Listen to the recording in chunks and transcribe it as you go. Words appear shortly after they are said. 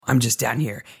I'm just down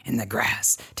here in the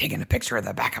grass taking a picture of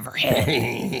the back of her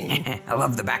head. I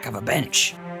love the back of a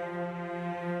bench.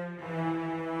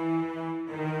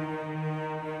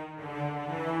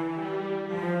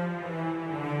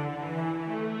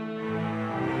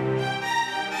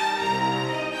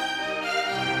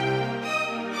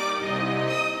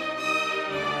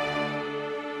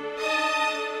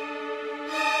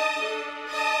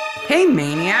 Hey,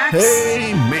 Maniacs.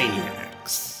 Hey, Maniacs.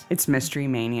 It's Mystery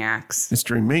Maniacs.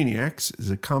 Mystery Maniacs is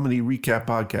a comedy recap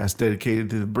podcast dedicated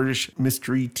to the British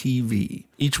Mystery TV.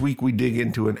 Each week we dig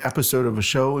into an episode of a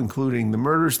show, including the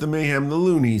murders, the mayhem, the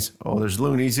loonies. Oh, there's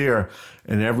loonies here.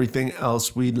 And everything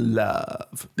else we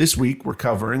love. This week we're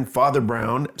covering Father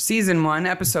Brown. Season 1,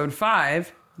 Episode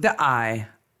 5, The Eye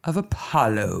of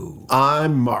Apollo.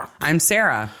 I'm Mark. I'm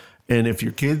Sarah. And if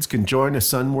your kids can join a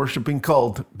sun-worshipping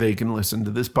cult, they can listen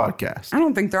to this podcast. I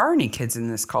don't think there are any kids in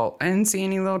this cult. I didn't see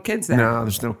any little kids there. No,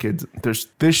 there's no kids.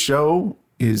 This show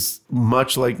is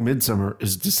much like Midsommar,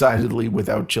 is decidedly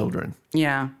without children.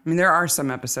 Yeah. I mean, there are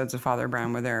some episodes of Father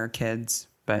Brown where there are kids,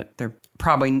 but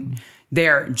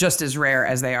they're just as rare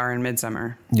as they are in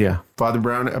Midsommar. Yeah. Father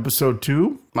Brown, episode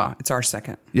 2. Well, it's our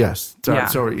second. Yes. Yeah.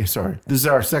 Sorry. This is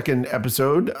our second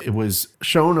episode. It was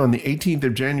shown on the 18th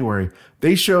of January.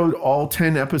 They showed all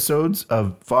 10 episodes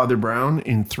of Father Brown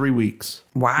in 3 weeks.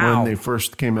 Wow. When they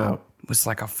first came out. It was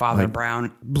like a Father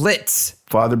Brown blitz.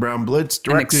 Father Brown Blitz,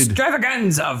 directed An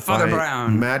extravaganza of Father by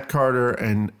Brown. Matt Carter,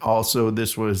 and also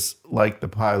this was like the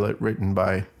pilot written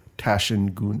by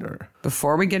Tashin Gunnar.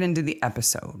 Before we get into the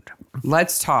episode,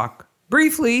 let's talk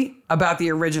briefly about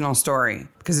the original story,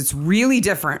 because it's really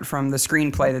different from the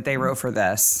screenplay that they wrote for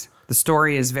this. The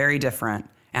story is very different,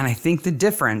 and I think the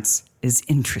difference is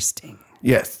interesting.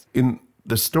 Yes, in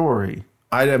the story,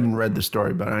 I haven't read the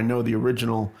story, but I know the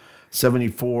original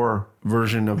 74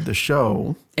 version of the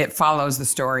show. It follows the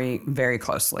story very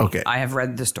closely. Okay. I have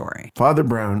read the story. Father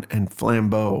Brown and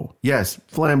Flambeau. Yes,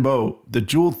 Flambeau, the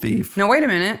jewel thief. Now, wait a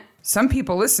minute. Some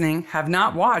people listening have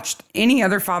not watched any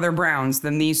other Father Browns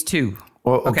than these two.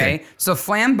 Well, okay. So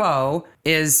Flambeau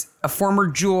is a former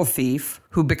jewel thief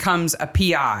who becomes a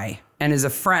PI and is a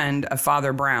friend of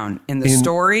Father Brown in the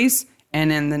stories and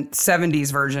in the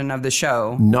 70s version of the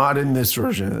show. Not in this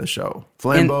version of the show.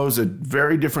 Flambeau is a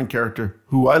very different character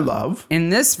who I love. In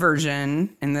this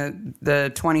version, in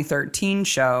the 2013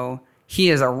 show, he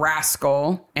is a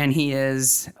rascal and he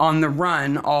is on the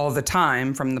run all the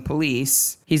time from the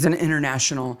police. He's an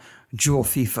international jewel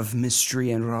thief of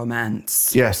mystery and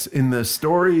romance. Yes, in the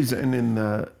stories and in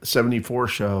the 74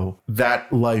 show,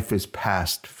 that life is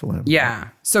past Flambeau. Yeah.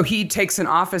 So he takes an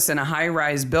office in a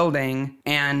high-rise building,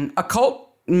 and a cult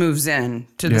moves in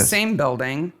to the same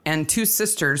building, and two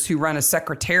sisters who run a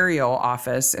secretarial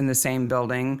office in the same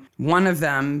building. One of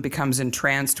them becomes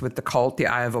entranced with the cult, the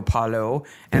Eye of Apollo,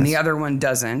 and the other one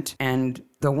doesn't. And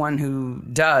the one who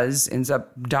does ends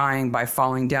up dying by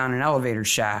falling down an elevator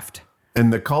shaft.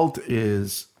 And the cult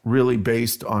is really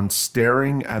based on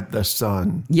staring at the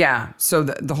sun. Yeah. So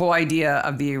the whole idea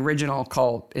of the original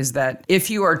cult is that if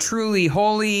you are truly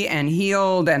holy and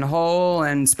healed and whole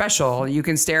and special, you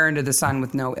can stare into the sun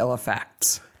with no ill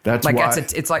effects. That's like why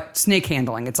it's like snake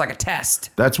handling. It's like a test.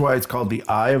 That's why it's called the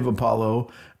Eye of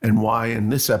Apollo, and why in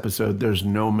this episode there's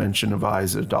no mention of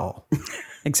eyes at all.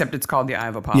 Except it's called the Eye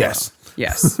of Apollo. Yes.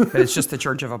 Yes. But it's just the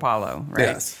Church of Apollo, right?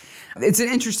 Yes. It's an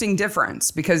interesting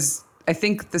difference because I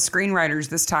think the screenwriters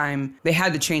this time, they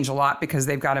had to change a lot because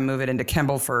they've got to move it into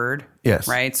Kembleford. Yes.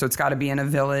 Right? So it's got to be in a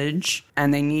village,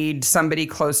 and they need somebody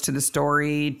close to the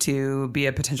story to be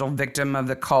a potential victim of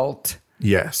the cult.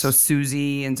 Yes. So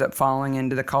Susie ends up falling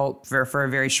into the cult for a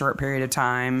very short period of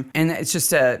time. And it's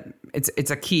just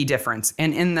it's a key difference.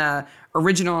 And in the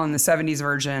original, in the 70s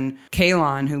version,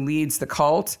 Kalon, who leads the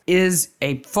cult, is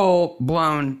a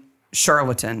full-blown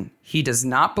charlatan. He does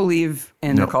not believe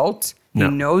in the cult. He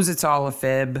knows it's all a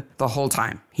fib the whole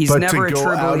time. He's never a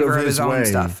true believer of his own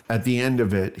stuff. At the end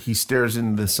of it, he stares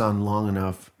into the sun long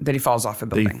enough that he falls off a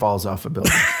that building. he falls off a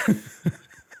building.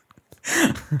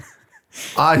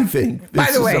 I think this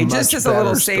By the way, is just as a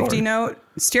little safety note,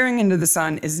 staring into the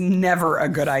sun is never a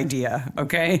good idea,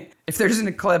 okay? If there's an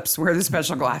eclipse, wear the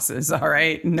special glasses, all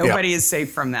right? Nobody is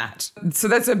safe from that. So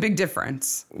that's a big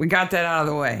difference. We got that out of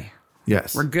the way.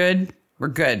 Yes. We're good. We're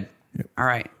good. Yep. All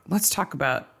right. Let's talk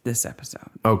about this episode.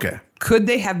 Okay. Could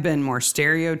they have been more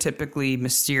stereotypically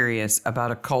mysterious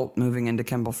about a cult moving into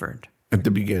Kembleford? At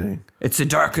the beginning. It's a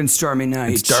dark and stormy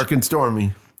night. It's dark and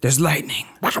stormy. There's lightning.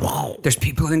 There's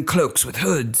people in cloaks with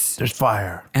hoods. There's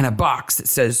fire. And a box that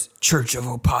says Church of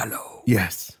Opalo.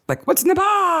 Yes. Like, what's in the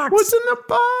box? What's in the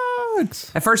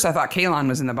box? At first, I thought Kalon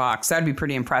was in the box. That'd be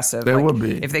pretty impressive. That would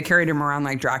be. If they carried him around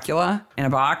like Dracula in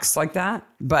a box like that.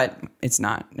 But it's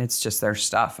not. It's just their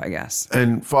stuff, I guess.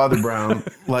 And Father Brown,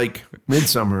 like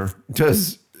Midsummer,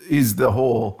 is the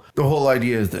whole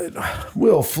idea is that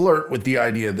we'll flirt with the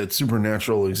idea that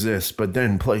supernatural exists, but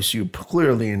then place you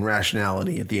clearly in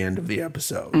rationality at the end of the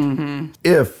episode. Mm-hmm.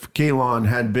 If Kalon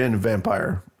had been a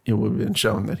vampire, it would have been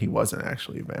shown that he wasn't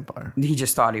actually a vampire. He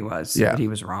just thought he was, but he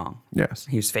was wrong. Yes.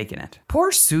 He was faking it.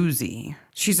 Poor Susie.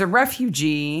 She's a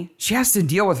refugee. She has to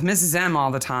deal with Mrs. M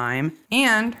all the time,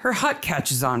 and her hut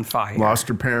catches on fire. Lost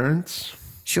her parents.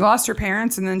 She lost her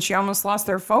parents, and then she almost lost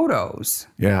their photos.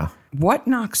 Yeah. What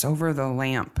knocks over the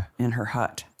lamp in her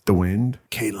hut? The wind.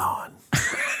 Kalon.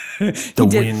 The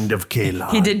wind of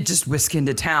Kalon. He did just whisk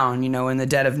into town, in the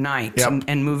dead of night Yep.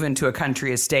 and move into a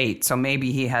country estate. So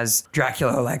maybe he has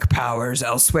Dracula-like powers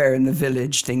elsewhere in the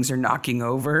village. Things are knocking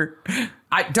over.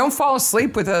 Don't fall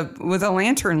asleep with a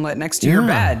lantern lit next to your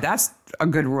bed. That's a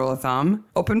good rule of thumb.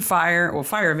 Open fire,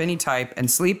 fire of any type, and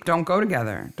sleep don't go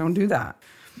together. Don't do that.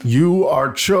 You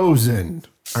are chosen.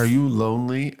 Are you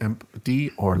lonely, empty,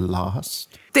 or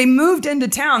lost? They moved into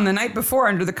town the night before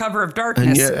under the cover of darkness.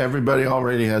 And yet everybody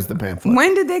already has the pamphlet.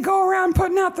 When did they go around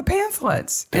putting out the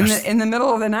pamphlets? In the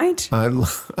middle of the night? I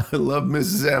love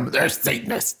Mrs. M. They're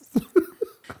Satanists.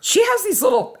 She has these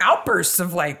little outbursts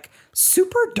of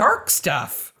super dark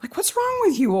stuff. What's wrong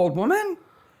with you, old woman?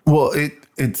 Well,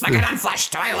 it's an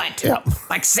unflushed toilet. Yeah.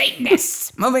 Like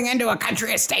Satanists moving into a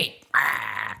country estate.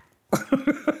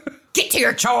 Get to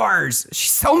your chores.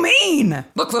 She's so mean.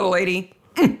 Look, little lady.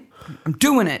 I'm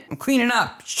doing it. I'm cleaning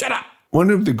up. Shut up. One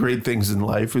of the great things in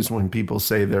life is when people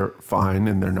say they're fine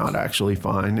and they're not actually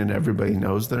fine, and everybody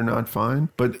knows they're not fine.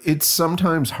 But it's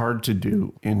sometimes hard to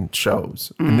do in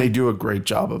shows, and they do a great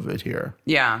job of it here.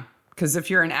 Yeah, because if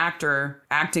you're an actor,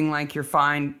 acting like you're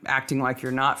fine, acting like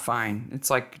you're not fine, it's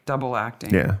like double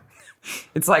acting. Yeah.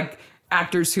 It's like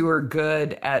actors who are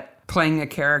good at playing a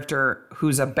character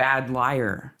who's a bad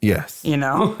liar. Yes.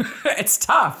 It's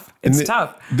tough. It's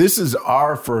tough. This is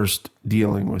our first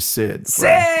dealing with Sid.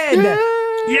 Sid!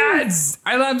 Yes!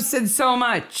 I love Sid so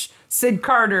much. Sid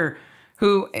Carter,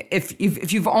 who,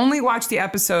 if you've only watched the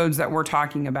episodes that we're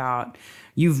talking about,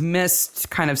 you've missed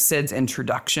kind of Sid's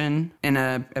introduction in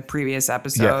a previous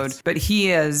episode. Yes. But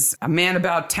he is a man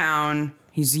about town.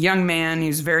 He's a young man.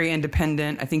 He's very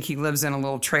independent. I think he lives in a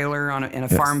little trailer in a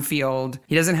farm field.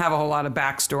 He doesn't have a whole lot of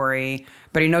backstory,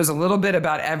 but he knows a little bit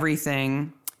about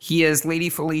everything. He is Lady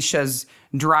Felicia's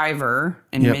driver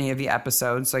in many of the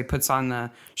episodes. So he puts on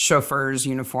the chauffeur's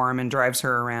uniform and drives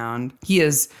her around. He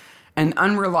is an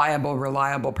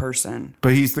reliable person.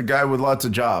 But he's the guy with lots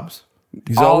of jobs.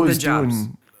 He's All always the jobs.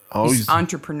 Always He's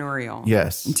entrepreneurial.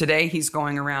 Yes. And today he's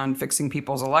going around fixing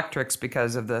people's electrics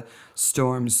because of the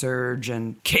storm surge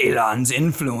and Kalon's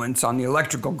influence on the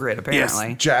electrical grid, apparently.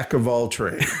 Yes, jack of all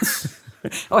trades.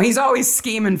 Oh, he's always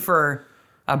scheming for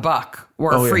a buck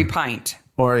or a free pint.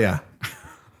 Or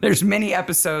There's many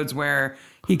episodes where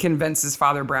he convinces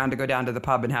Father Brown to go down to the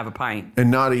pub and have a pint.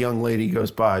 And not a young lady goes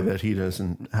by that he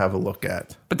doesn't have a look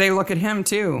at. But they look at him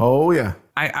too. Oh, yeah.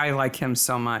 I like him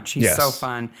so much. He's so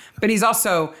fun. But he's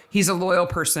a loyal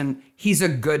person. He's a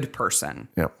good person.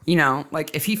 Yep.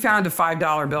 If he found a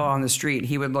 $5 bill on the street,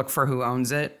 he would look for who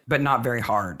owns it, but not very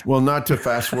hard. Well, not to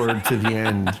fast forward to the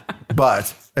end,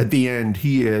 but at the end,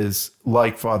 he is,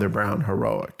 like Father Brown,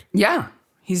 heroic. Yeah.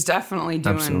 He's definitely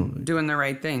doing the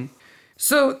right thing.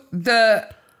 So the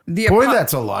Boy,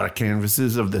 that's a lot of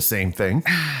canvases of the same thing.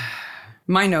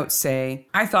 My notes say,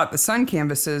 I thought the sun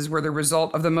canvases were the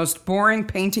result of the most boring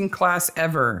painting class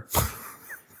ever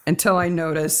until I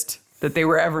noticed that they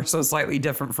were ever so slightly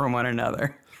different from one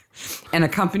another and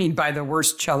accompanied by the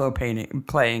worst cello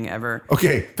playing ever.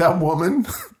 Okay, that woman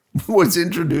was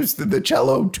introduced to the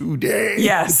cello today.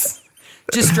 Yes.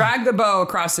 Just drag the bow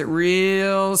across it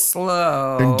real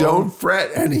slow. And don't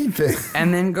fret anything.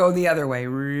 And then go the other way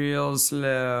real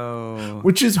slow.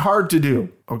 Which is hard to do,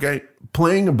 okay?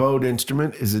 Playing a bowed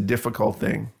instrument is a difficult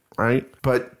thing, right?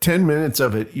 But 10 minutes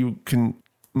of it, you can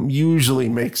usually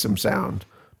make some sound.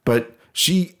 But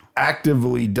she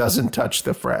actively doesn't touch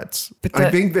the frets. I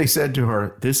think they said to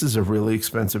her, this is a really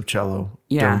expensive cello.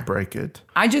 Yeah. Don't break it.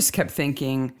 I just kept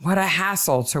thinking, what a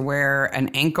hassle to wear an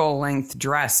ankle-length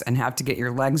dress and have to get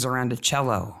your legs around a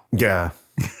cello. Yeah.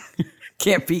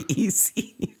 Can't be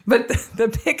easy. But the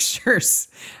pictures,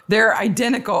 they're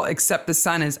identical, except the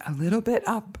sun is a little bit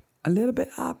up, a little bit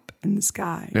up. in the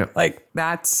sky. Yeah. Like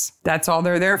that's all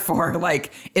they're there for.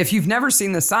 Like if you've never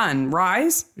seen the sun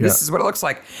rise, this is what it looks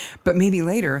like. But maybe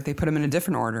later they put them in a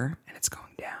different order and it's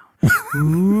going down.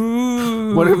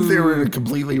 Ooh. What if they were in a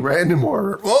completely random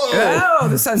order? Oh,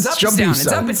 the sun's up, it's down.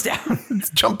 Sun. It's up, it's down. It's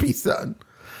jumpy sun.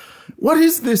 What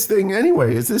is this thing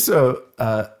anyway? Is this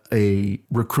a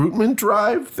recruitment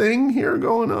drive thing here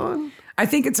going on? I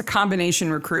think it's a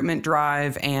combination recruitment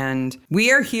drive, and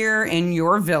we are here in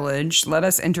your village. Let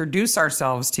us introduce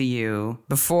ourselves to you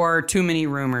before too many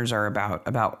rumors are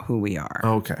about who we are.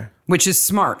 Okay. Which is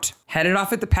smart. Head it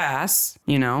off at the pass,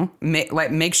 you know.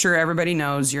 Make sure everybody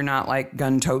knows you're not like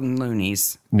gun-toting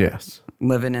loonies. Yes.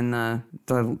 Living in the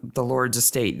Lord's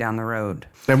estate down the road.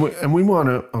 And we want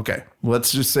to, okay,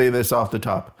 let's just say this off the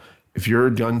top. If you're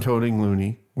a gun-toting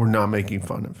loony, we're not making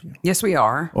fun of you. Yes, we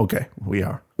are. Okay, we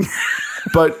are.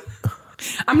 But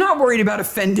I'm not worried about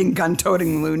offending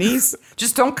gun-toting loonies.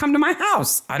 Just don't come to my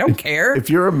house. I don't care. if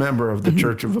you're a member of the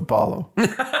Church of Apollo,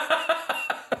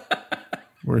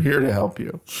 we're here to help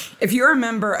you. If you're a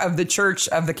member of the Church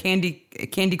of the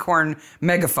Candy Corn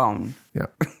Megaphone, Yeah.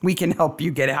 we can help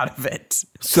you get out of it.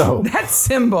 So That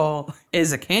symbol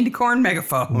is a candy corn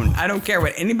megaphone. I don't care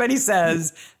what anybody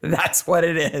says. That's what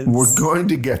it is. we're going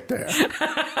to get there.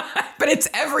 But it's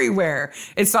everywhere.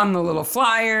 It's on the little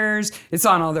flyers. It's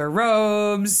on all their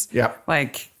robes. Yep.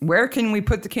 Like, where can we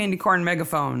put the candy corn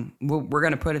megaphone? We're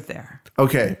going to put it there.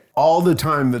 Okay, all the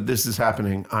time that this is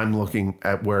happening, I'm looking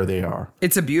at where they are.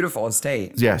 It's a beautiful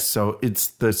estate. Yes, so it's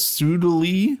the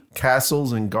Sudeley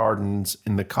Castles and Gardens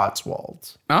in the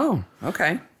Cotswolds. Oh,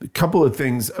 okay. A couple of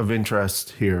things of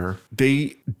interest here.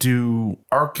 They do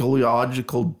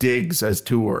archaeological digs as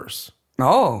tours.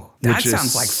 Oh, that which sounds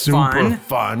is like super fun.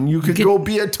 fun. You could go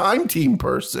be a time team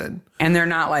person. And they're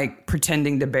not like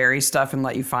pretending to bury stuff and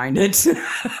let you find it.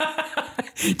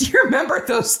 Do you remember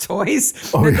those toys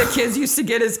that the kids used to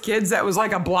get as kids that was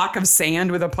like a block of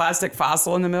sand with a plastic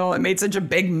fossil in the middle? It made such a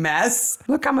big mess.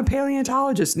 Look, I'm a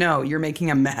paleontologist. No, you're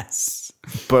making a mess.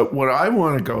 But what I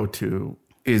want to go to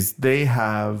is they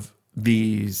have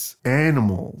these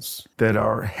animals that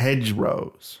are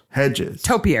hedges.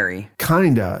 Topiary.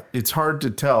 Kinda. It's hard to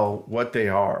tell what they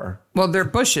are. Well, they're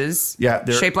bushes. Yeah,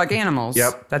 they're shaped like animals.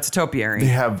 Yep. That's a topiary. They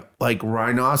have like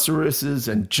rhinoceroses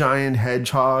and giant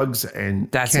hedgehogs and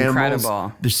That's camels.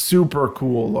 incredible. They're super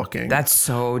cool looking. That's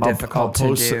so difficult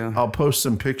to do. I'll post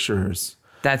some pictures.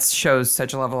 That shows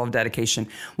such a level of dedication.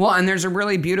 Well, and there's a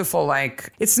really beautiful,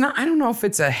 like, it's not, I don't know if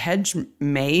it's a hedge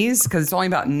maze because it's only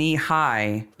about knee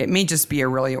high. It may just be a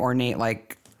really ornate,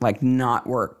 like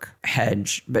knotwork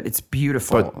hedge, but it's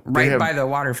beautiful. But right by the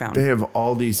water fountain. They have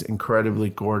all these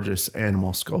incredibly gorgeous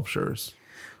animal sculptures.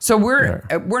 So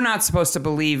we're not supposed to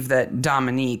believe that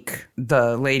Dominique,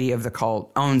 the lady of the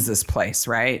cult, owns this place,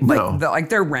 right? No. Like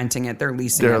they're renting it, they're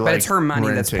leasing it, but it's her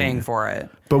money that's paying for it.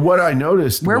 But what I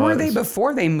noticed Where were they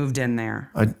before they moved in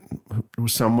there? I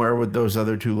was somewhere with those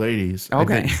other two ladies.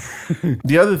 Okay.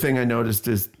 The other thing I noticed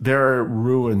is there are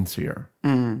ruins here.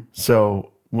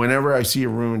 So whenever I see a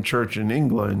ruined church in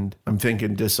England, I'm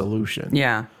thinking dissolution.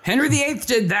 Yeah. Henry VIII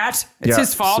did that. It's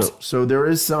his fault. So there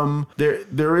is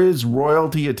there is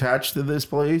royalty attached to this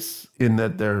place in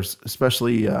that there's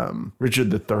especially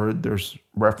Richard III, there's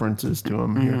references to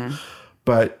him here.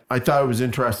 But I thought it was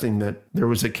interesting that there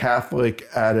was a Catholic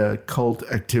at a cult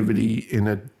activity in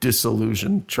a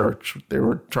disillusioned church. They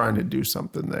were trying to do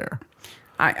something there.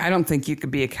 I don't think you could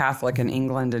be a Catholic in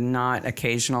England and not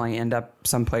occasionally end up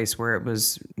someplace where a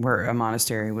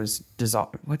mosterary was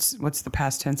dissolved. What's the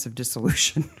past tense of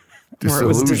dissolution? Where it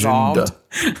was dissolved,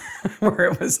 where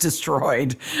it was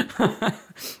destroyed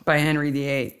by Henry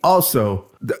VIII.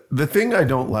 Also, the thing I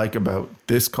don't like about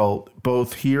this cult,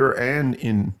 both here and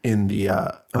in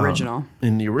the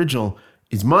original,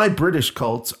 is my British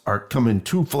cults come in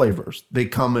two flavors. They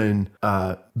come in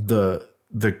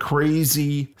the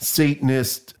crazy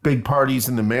Satanist big parties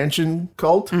in the mansion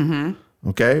cult.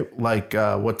 Okay, like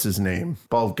what's his name?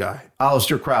 Bald guy,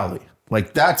 Aleister Crowley.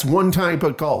 Like that's one type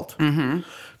of cult.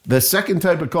 The second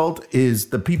type of cult is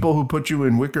the people who put you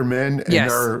in wicker men and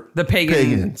are the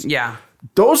pagans. Yeah.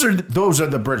 Those are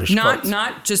the British cults.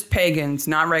 Not just pagans,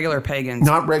 not regular pagans.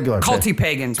 Not regular culty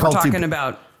pagans. We're talking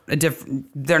about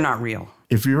they're not real.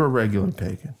 If you're a regular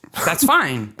pagan. That's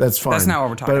fine. That's fine. That's not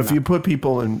what we're talking about. But if you put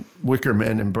people in wicker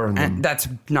men and burn them. That's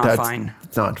not fine.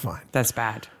 It's not fine. That's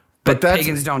bad. But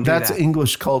pagans don't do that. That's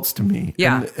English cults to me.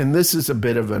 Yeah. And this is a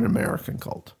bit of an American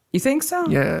cult. You think so?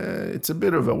 Yeah, it's a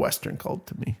bit of a Western cult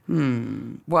to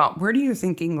me. Well, where do you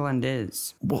think England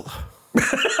is? Well,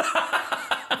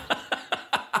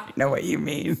 know what you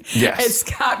mean. Yes. It's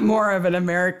got more of an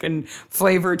American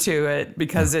flavor to it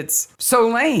because it's so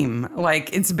lame.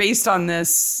 Like, it's based on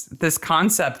this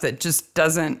concept that just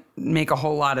doesn't make a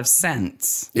whole lot of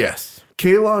sense. Yes.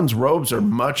 Kalon's robes are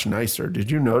much nicer. Did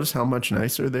you notice how much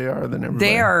nicer they are than everybody?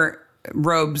 They are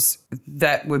robes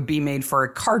that would be made for a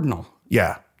cardinal.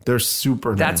 Yeah, they're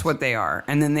super nice. That's what they are.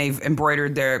 And then they've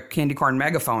embroidered their candy corn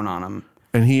megaphone on them.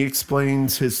 And he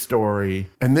explains his story.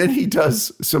 And then he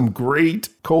does some great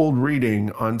cold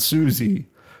reading on Susie,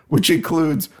 which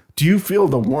includes, do you feel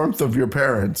the warmth of your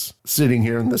parents sitting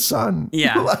here in the sun?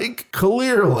 Yeah. Like,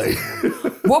 clearly.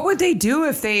 What would they do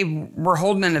if they were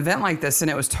holding an event like this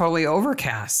and it was totally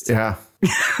overcast? Yeah.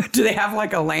 Do they have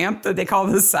like a lamp that they call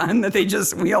the sun that they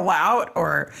just wheel out,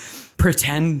 or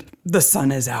pretend the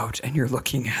sun is out and you're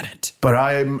looking at it? But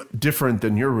I'm different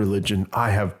than your religion. I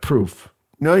have proof.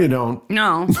 No, you don't.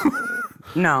 No.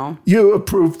 No. You have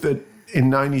proof that in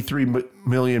 93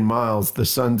 million miles, the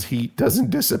sun's heat doesn't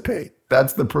dissipate.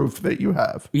 That's the proof that you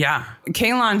have. Yeah.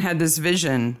 Kalon had this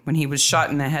vision when he was shot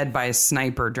in the head by a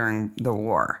sniper during the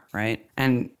war, right?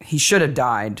 And he should have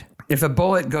died. If a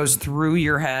bullet goes through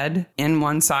your head in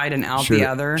one side and out the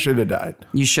other, Should have died.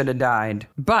 you should have died.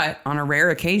 But on a rare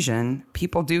occasion,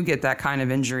 people do get that kind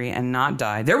of injury and not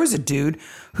die. There was a dude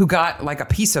who got like a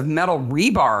piece of metal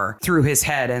rebar through his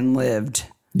head and lived.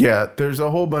 Yeah, there's a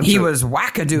whole bunch He of... was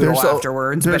wackadoodle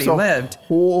afterwards, but he lived.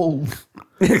 Whole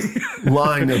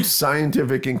line of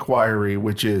scientific inquiry,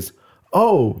 which is,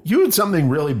 oh, you had something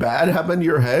really bad happen to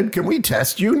your head? Can we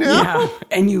test you now? Yeah.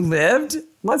 And you lived?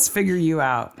 Let's figure you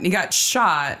out. He got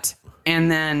shot, and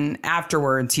then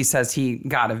afterwards he says he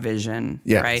got a vision,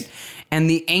 Yes. right? And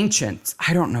the ancients,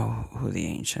 I don't know who the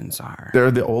ancients are.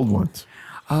 They're the old ones.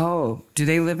 Oh, do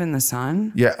they live in the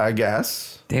sun? Yeah, I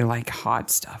guess. They like hot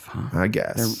stuff, huh? I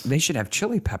guess. They should have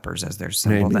chili peppers as their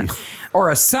symbol Maybe. then. Or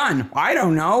a sun. I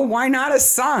don't know. Why not a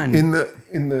sun? In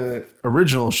the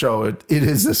original show, it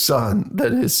is the sun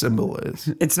that his symbol is.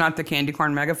 It's not the candy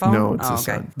corn megaphone? No, it's the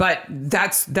sun. But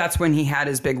that's when he had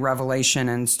his big revelation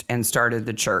and started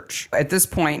the church. At this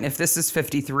point, if this is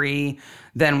 53,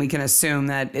 then we can assume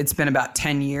that it's been about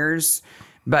 10 years,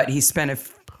 but he spent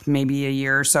maybe a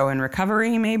year or so in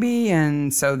recovery, maybe.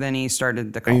 And so then he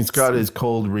started the cults. And he's got his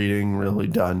cold reading really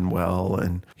done well.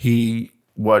 And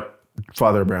what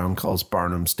Father Brown calls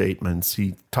Barnum statements,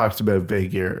 he talks about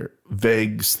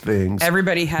vague things.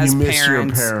 Everybody has you miss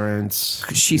parents. your parents.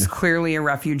 She's clearly a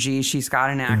refugee. She's got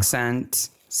an accent.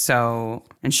 So,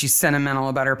 and she's sentimental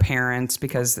about her parents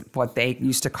because what they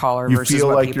used to call her You versus feel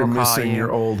what like people you're call missing you.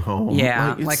 your old home.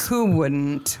 Yeah, it's- like who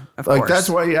wouldn't? Of Like, course. that's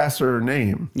why he asked her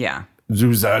name. Yeah.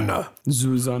 Zuzana.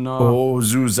 Zuzana. Oh,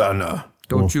 Zuzana.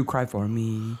 Don't you cry for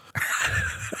me.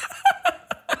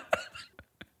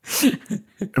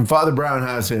 And Father Brown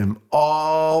has him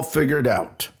all figured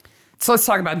out. So let's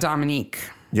talk about Dominique.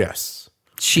 Yes.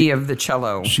 She of the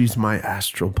cello. She's my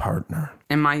astral partner.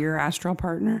 Am I your astral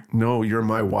partner? No, you're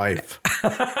my wife.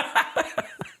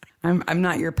 I'm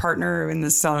not your partner in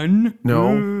the sun.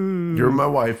 No, you're my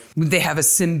wife. They have a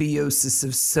symbiosis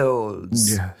of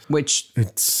souls. Yeah. Which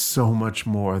It's so much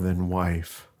more than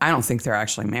wife. I don't think they're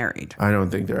actually married. I don't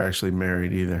think they're actually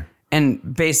married either.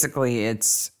 And basically,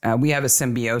 it's we have a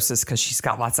symbiosis because she's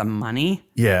got lots of money.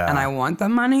 Yeah. And I want the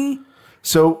money.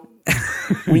 So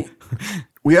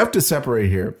we have to separate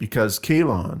here because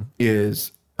Kalon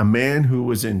is a man who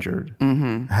was injured,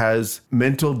 has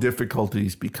mental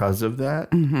difficulties because of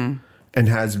that, and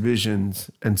has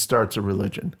visions and starts a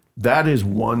religion. That is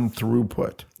one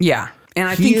throughput. Yeah. And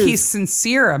I He think is- he's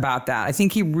sincere about that. I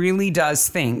think he really does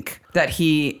think that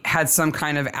he had some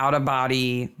kind of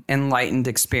out-of-body enlightened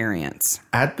experience.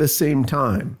 At the same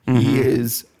time, he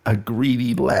is a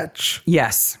greedy lech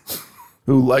Yes.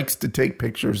 who likes to take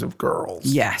pictures of girls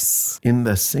Yes. in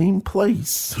the same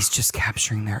place. He's just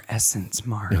capturing their essence,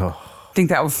 Mark. Oh, Think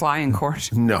that would fly in court?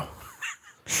 no.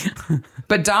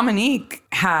 But Dominique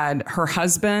had her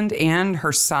husband and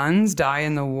her sons die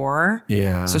in the war.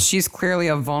 Yeah. So she's clearly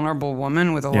a vulnerable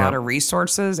woman with a lot of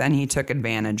resources, and he took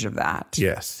advantage of that.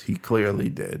 Yes, he clearly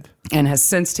did. And has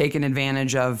since taken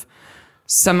advantage of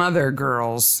some other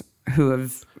girls who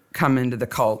have come into the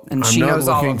cult, and she knows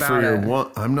all about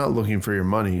it. I'm not looking for your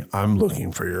money. I'm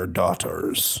looking for your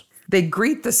daughters. They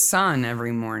greet the sun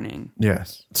every morning.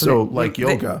 Yes. So like They-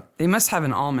 yoga, They must have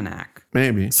an almanac.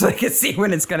 maybe. So they can see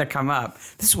when it's going to come up.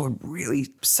 This would really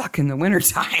suck in the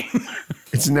wintertime.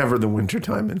 It's never the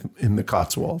wintertime in the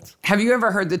Cotswolds. Have you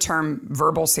ever heard the term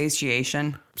verbal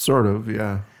satiation? Sort of,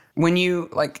 yeah. When you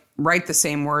like write the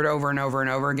same word over and over and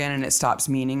over again and it stops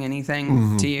meaning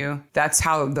anything to you, that's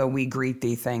how the "we greet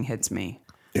thee" thing hits me.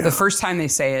 Yeah. The first time they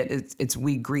say it, it's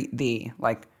 "we greet thee."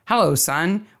 Like Hello,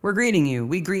 son. We're greeting you.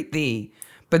 We greet thee.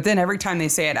 But then every time they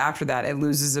say it after that, it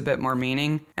loses a bit more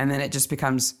meaning. And then it just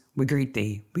becomes, we greet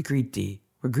thee. We greet thee.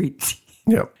 We greet thee.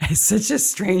 Yep. It's such a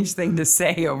strange thing to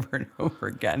say over and over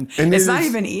again. And it's not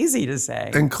even easy to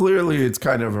say. And clearly it's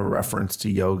kind of a reference to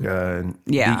yoga and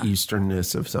Yeah. the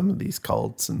Easternness of some of these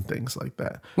cults and things like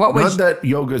that. What would Not you- that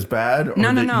yoga's bad or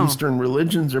No, no, that no. Eastern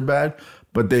religions are bad,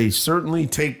 but they certainly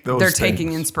take those They're things.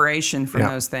 taking inspiration from Yeah.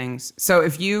 those things. So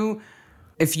if you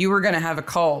were going to have a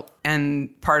cult and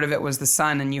part of it was the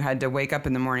sun and you had to wake up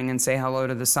in the morning and say hello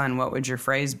to the sun, what would your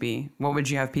phrase be? What would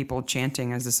you have people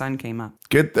chanting as the sun came up?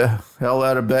 Get the hell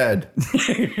out of bed.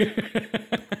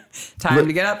 Time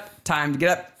to get up, time to get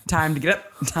up, time to get up,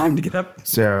 time to get up.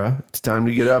 Sarah, it's time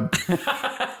to get up.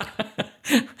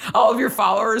 All of your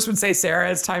followers would say, Sarah,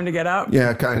 it's time to get up.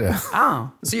 Yeah, kind of.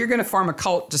 Oh, so you're going to form a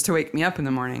cult just to wake me up in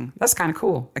the morning. That's kind of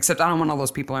cool. Except I don't want all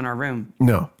those people in our room.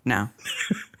 No. No.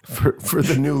 For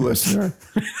the new listener,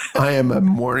 I am a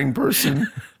morning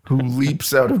person who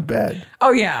leaps out of bed.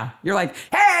 Oh, yeah. You're like,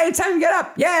 hey, it's time to get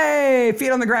up. Yay.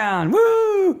 Feet on the ground.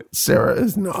 Woo. Sarah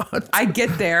is not. I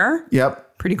get there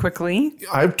Yep. pretty quickly.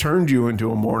 I've turned you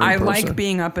into a morning I person. like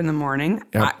being up in the morning.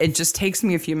 Yep. It just takes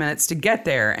me a few minutes to get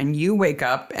there. And you wake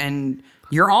up and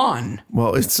you're on.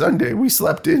 Well, it's Sunday. We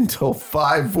slept in till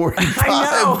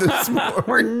 5:45 this morning.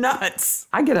 We're nuts.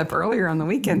 I get up earlier on the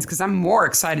weekends because I'm more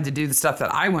excited to do the stuff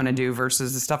that I want to do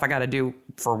versus the stuff I got to do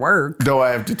for work. Though I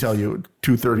have to tell you,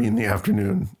 2:30 in the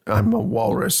afternoon, I'm a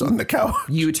walrus on the couch.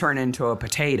 You turn into a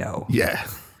potato. Yeah.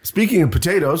 Speaking of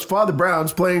potatoes, Father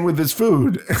Brown's playing with his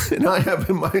food, and I have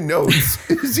in my notes,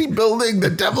 is he building the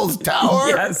Devil's Tower?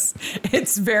 Yes,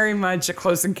 it's very much a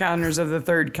Close Encounters of the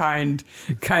Third Kind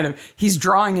of. He's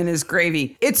drawing in his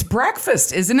gravy. It's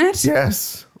breakfast, isn't it?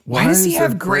 Yes. Why does he is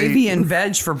have it gravy great? and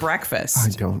veg for breakfast? I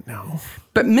don't know.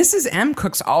 But Mrs. M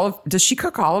cooks does she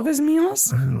cook all of his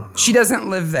meals? I don't know. She doesn't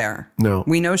live there. No.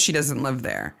 We know she doesn't live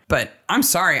there. But I'm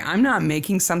sorry, I'm not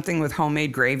making something with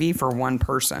homemade gravy for one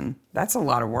person. That's a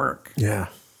lot of work. Yeah.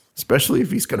 Especially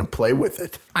if he's going to play with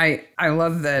it. I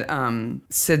love that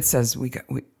Sid says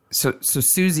so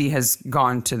Susie has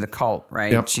gone to the cult,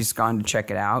 right? Yep. She's gone to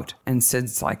check it out. And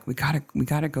Sid's like, we gotta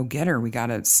go get her. We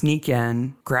gotta sneak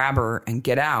in, grab her, and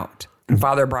get out. And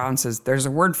Father Brown says, there's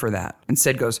a word for that. And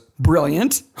Sid goes,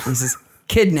 brilliant. He says,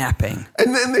 kidnapping.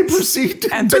 And then they proceed to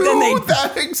do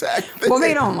that exact thing. Well,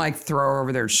 they don't like throw her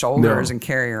over their shoulders and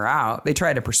carry her out. They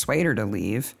try to persuade her to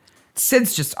leave.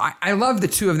 Sid's just, I love the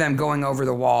two of them going over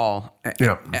the wall.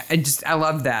 Yeah. I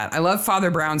love that. I love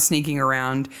Father Brown sneaking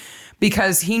around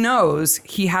because he knows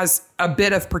he has a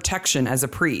bit of protection as a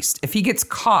priest. If he gets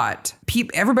caught,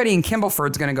 everybody in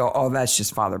Kimbleford's going to go, oh, that's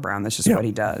just Father Brown. That's just what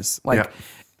he does. Like,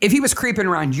 if he was creeping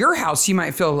around your house, you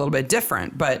might feel a little bit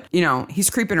different. But, he's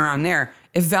creeping around there.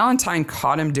 If Valentine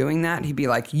caught him doing that, he'd be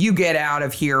like, you get out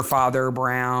of here, Father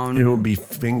Brown. It would be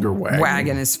finger wagging.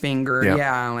 Wagging his finger. Yeah.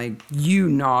 Yeah, like, you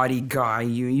naughty guy.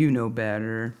 You know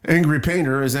better. Angry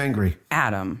painter is angry.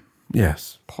 Adam.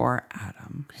 Yes. Poor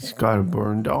Adam. He's got a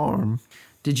burned arm.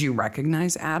 Did you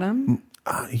recognize Adam?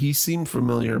 He seemed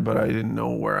familiar, but I didn't know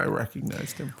where I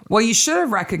recognized him from. Well, you should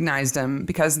have recognized him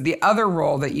because the other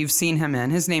role that you've seen him in,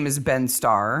 his name is Ben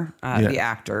Starr, the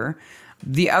actor.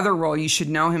 The other role you should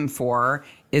know him for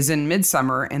is in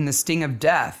Midsummer and The Sting of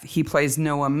Death. He plays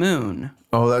Noah Moon.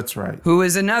 Oh, that's right. Who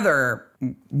is another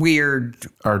weird,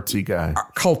 Artsy guy.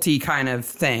 culty kind of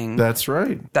thing. That's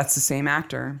right. That's the same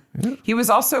actor. Yeah. He was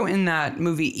also in that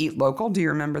movie Eat Local. Do you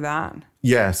remember that?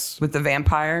 Yes. With the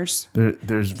vampires?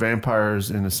 There's vampires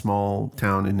in a small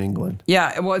town in England.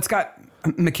 Yeah, well, it's got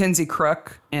Mackenzie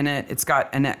Crook in it. It's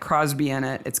got Annette Crosby in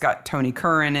it. It's got Tony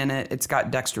Curran in it. It's got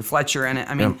Dexter Fletcher in it.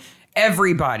 I mean,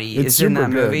 everybody It's is in that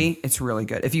super good. movie. It's really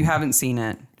good. If you haven't seen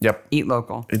it, Eat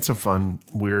Local. It's a fun,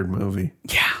 weird movie.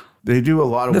 Yeah. They do a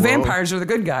lot of The vampires are the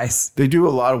good guys. They do a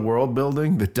lot of world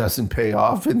building that doesn't pay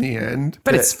off in the end.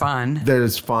 But it's fun. That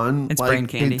is fun. It's brain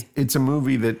candy. It's a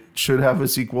movie that should have a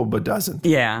sequel but doesn't.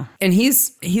 Yeah. And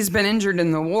he's been injured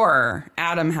in the war.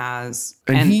 Adam has.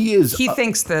 And he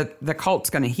thinks that the cult's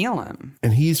going to heal him.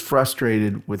 And he's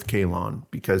frustrated with Kalon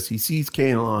because he sees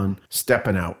Kalon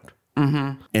stepping out.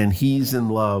 Mm-hmm. And he's in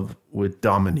love with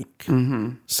Dominique.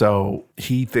 Mm-hmm. So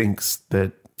he thinks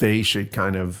that they should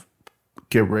kind of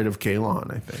get rid of Kalon,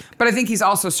 I think. But I think he's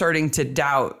also starting to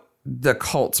doubt the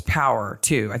cult's power,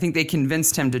 too. I think they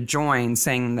convinced him to join,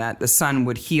 saying that the sun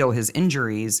would heal his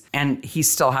injuries, and he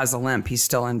still has a limp. He's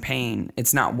still in pain.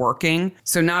 It's not working.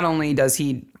 So not only does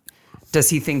he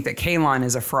think that Kalon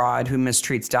is a fraud who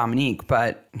mistreats Dominique,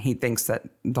 but he thinks that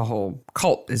the whole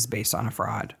cult is based on a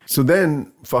fraud. So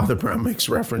then Father Brown makes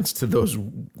reference to those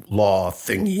law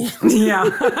thingy.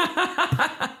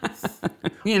 Yeah.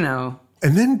 you know.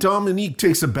 And then Dominique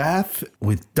takes a bath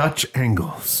with Dutch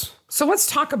angles. So let's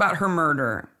talk about her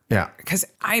murder. Yeah. Because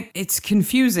it's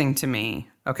confusing to me.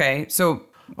 Okay. So.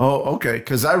 Oh, okay.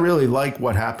 Because I really like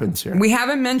what happens here. We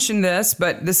haven't mentioned this,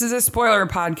 but this is a spoiler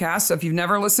podcast. So if you've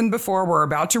never listened before, we're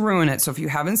about to ruin it. So if you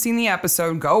haven't seen the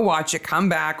episode, go watch it, come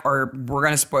back, or we're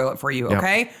going to spoil it for you.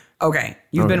 Okay? Yep. Okay.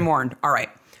 You've been warned. All right.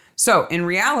 So in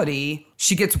reality,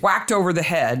 she gets whacked over the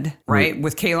head, right?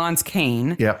 With Kalon's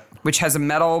cane, which has a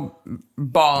metal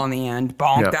ball on the end.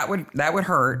 Bonk. Yep. That would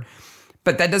hurt.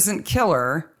 But that doesn't kill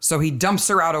her. So he dumps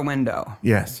her out a window.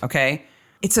 Yes. Okay.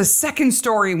 It's a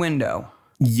second-story window.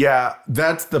 Yeah,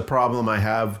 that's the problem I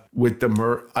have with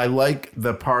the I like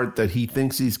the part that he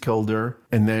thinks he's killed her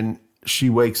and then she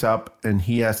wakes up and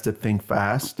he has to think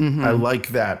fast. Mm-hmm. I like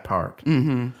that part.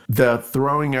 Mm-hmm. The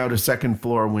throwing out a second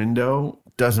floor window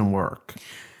doesn't work.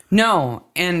 No,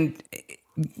 and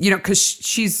you know, because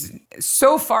she's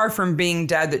so far from being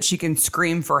dead that she can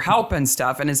scream for help and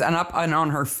stuff and is up and on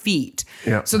her feet.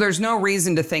 Yeah. So there's no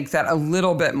reason to think that a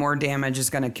little bit more damage is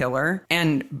going to kill her.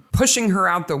 And pushing her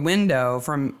out the window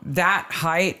from that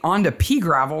height onto pea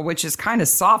gravel, which is kind of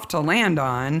soft to land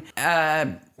on.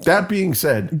 That being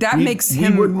said, makes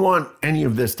him... We wouldn't want any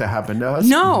of this to happen to us.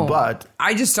 No, but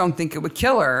I just don't think it would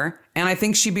kill her. And I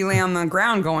think she'd be laying on the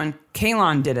ground going,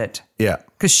 Kalon did it. Yeah.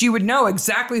 Because she would know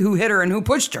exactly who hit her and who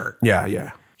pushed her. Yeah,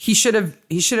 yeah. He should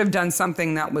have done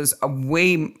something that was a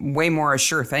way more a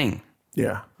sure thing.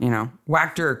 Yeah. You know,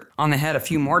 whacked her on the head a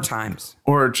few more times.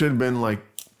 Or it should have been like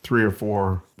 3 or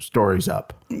 4 stories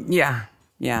up. Yeah.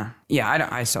 Yeah. Yeah.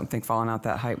 I just don't think falling out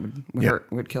that height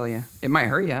would kill you. It might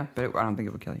hurt you, but I don't think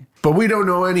it would kill you. But we don't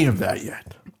know any of that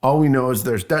yet. All we know is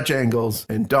there's Dutch angles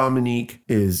and Dominique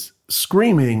is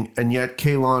screaming, and yet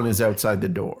Kalon is outside the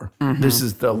door. Mm-hmm. This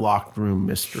is the locked room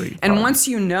mystery. And once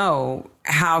you know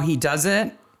how he does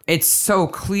it, it's so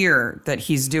clear that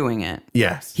he's doing it.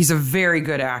 Yes. He's a very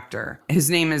good actor. His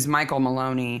name is Michael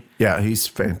Maloney. Yeah, he's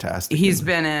fantastic. He's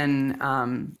been in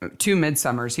 2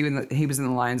 Midsummers. He was in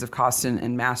The Lions of Coston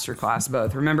and Masterclass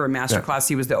both. Remember in Masterclass,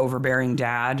 he was the overbearing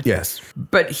dad? Yes.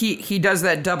 But he does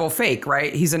that double fake,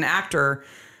 right? He's an actor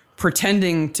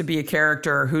pretending to be a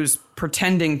character who's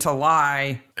pretending to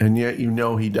lie. And yet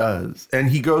he does. And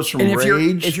he goes from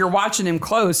rage. If you're watching him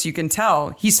close, you can tell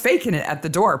he's faking it at the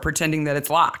door, pretending that it's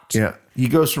locked. Yeah. He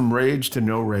goes from rage to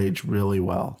no rage really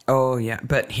well. Oh, yeah.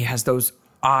 But he has those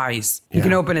eyes. He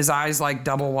can open his eyes like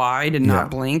double wide and not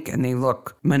blink, and they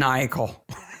look maniacal.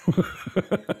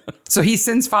 So he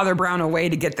sends Father Brown away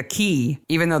to get the key,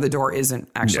 even though the door isn't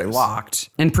actually locked,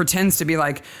 and pretends to be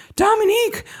like,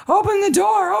 Dominique, open the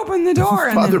door.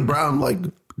 And Father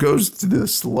Brown goes to the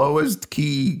slowest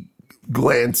key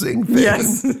glancing thing.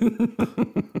 Yes.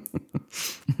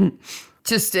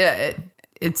 Just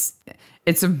it's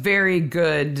a very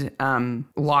good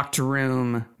locked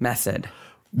room method.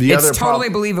 It's totally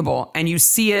believable, and you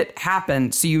see it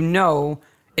happen, so you know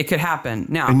it could happen.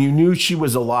 Now, and you knew she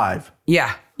was alive.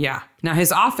 Yeah. Now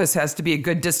his office has to be a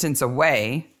good distance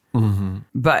away,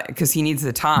 but because he needs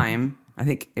the time, I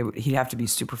think he'd have to be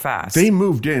super fast. They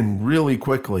moved in really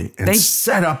quickly and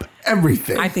set up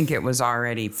everything. I think it was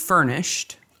already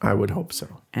furnished. I would hope so.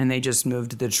 And they just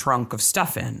moved the trunk of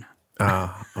stuff in.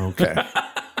 Okay.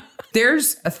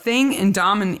 There's a thing in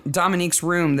Dominique's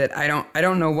room that I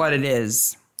don't know what it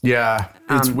is. Yeah,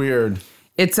 it's weird.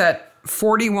 It's at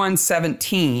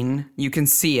 4117. You can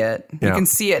see it. Yeah. You can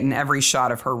see it in every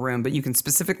shot of her room, but you can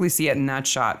specifically see it in that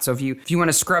shot. So if you want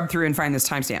to scrub through and find this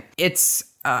timestamp,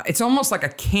 it's almost like a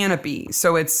canopy.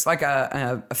 So it's like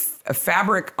a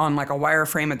fabric on like a wire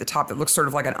frame at the top that looks sort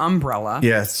of like an umbrella.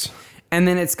 Yes. And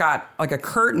then it's got like a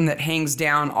curtain that hangs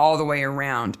down all the way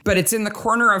around. But it's in the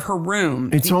corner of her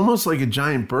room. It's almost like a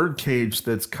giant bird cage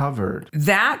that's covered.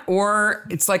 That, or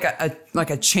it's like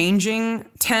a changing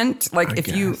tent. Like if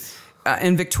you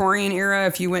in Victorian era,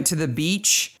 if you went to the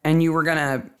beach and you were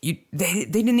they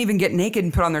didn't even get naked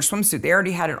and put on their swimsuit. They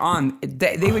already had it on.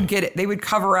 They would get it. They would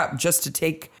cover up just to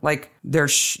take like their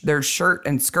shirt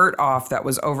and skirt off that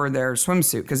was over their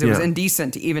swimsuit, because it was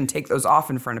indecent to even take those off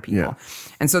in front of people. Yeah.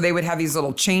 And so they would have these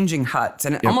little changing huts,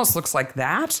 and it almost looks like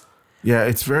that. Yeah,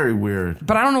 it's very weird.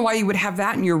 But I don't know why you would have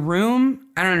that in your room.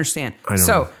 I don't understand.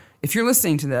 If you're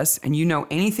listening to this and you know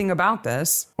anything about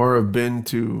this, or have been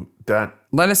to that,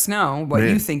 let us know what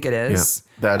you think it is.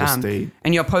 Yeah, that estate.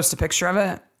 And you'll post a picture of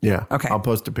it? Yeah. Okay. I'll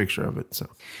post a picture of it.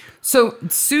 So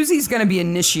Susie's going to be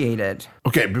initiated.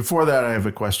 Okay, before that, I have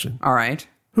a question. All right.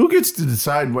 Who gets to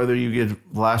decide whether you get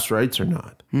last rites or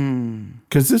not?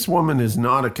 Because this woman is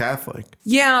not a Catholic.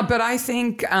 Yeah, but I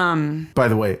think... By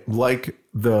the way, like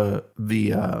the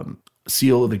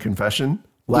seal of the confession,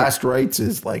 Last Rites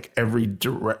is like every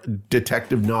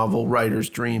detective novel writer's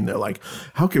dream. They're like,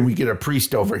 how can we get a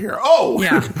priest over here? Oh,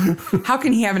 yeah. How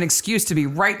can he have an excuse to be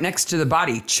right next to the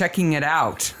body, checking it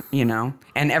out,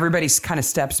 And everybody kind of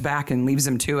steps back and leaves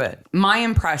him to it. My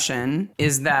impression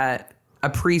is that a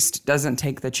priest doesn't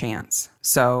take the chance.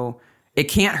 So it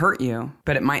can't hurt you,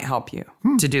 but it might help you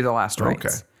to do the last rites.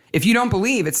 Okay. If you don't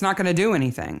believe, it's not going to do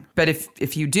anything. But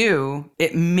if you do,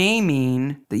 it may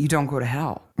mean that you don't go to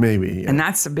hell. Maybe. Yeah. And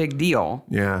that's a big deal.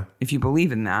 Yeah. If you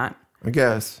believe in that. I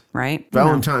guess. Right?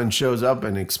 Valentine shows up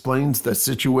and explains the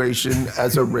situation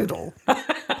as a riddle.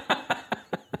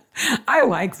 I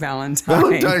like Valentine.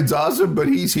 Valentine's awesome, but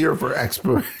he's here for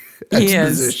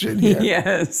exposition. He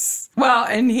is. Well,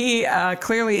 and he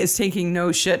clearly is taking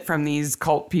no shit from these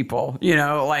cult people,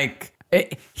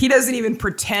 he doesn't even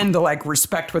pretend to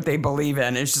respect what they believe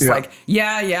in. It's just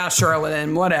yeah,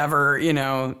 charlatan, whatever,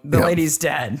 the lady's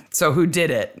dead. So who did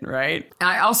it, right?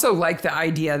 I also like the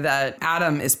idea that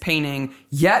Adam is painting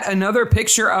yet another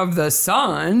picture of the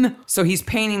sun. So he's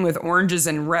painting with oranges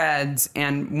and reds.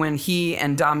 And when he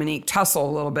and Dominique tussle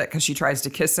a little bit because she tries to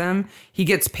kiss him, he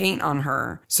gets paint on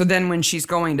her. So then when she's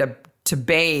going to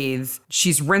bathe,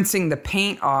 she's rinsing the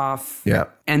paint off. Yeah.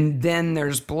 And then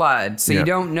there's blood. So you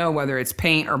don't know whether it's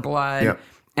paint or blood. Yeah.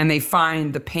 And they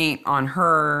find the paint on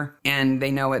her and they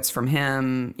know it's from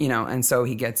him, and so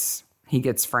he gets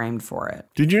framed for it.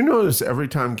 Did you notice every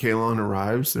time Kalon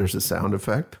arrives, there's a sound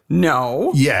effect?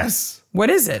 No. Yes. What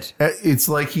is it? It's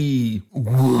like when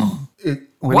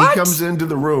What? he comes into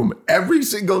the room, every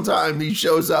single time he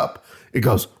shows up, it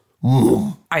goes,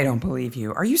 I don't believe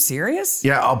you. Are you serious?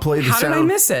 Yeah, I'll play the sound. How did I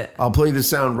miss it? I'll play the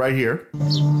sound right here.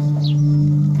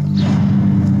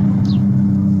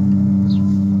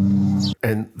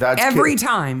 And that's every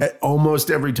time. Almost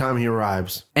every time he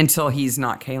arrives. Until he's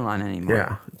not Kalon anymore.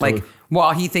 Yeah.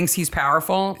 While he thinks he's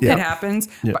powerful, Yeah. it happens.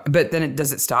 Yeah. But then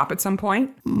does it stop at some point?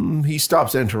 He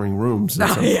stops entering rooms.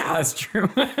 Yeah, that's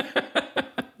true.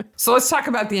 So let's talk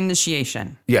about the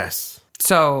initiation. Yes.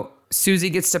 So Susie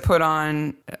gets to put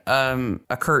on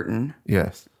a curtain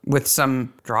Yes. with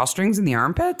some drawstrings in the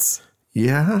armpits.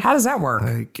 Yeah. How does that work?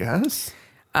 I guess.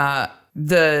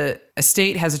 The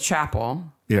estate has a chapel,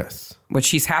 Yes. which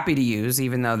he's happy to use,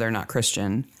 even though they're not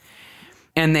Christian.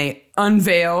 And they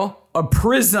unveil a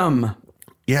prism.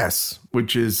 Yes.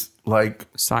 Which is like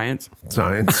Science.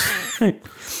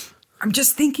 I'm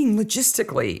just thinking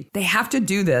logistically, they have to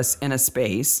do this in a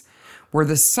space where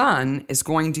the sun is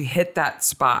going to hit that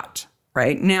spot,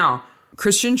 right? Now,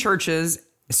 Christian churches,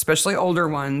 especially older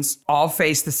ones, all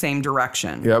face the same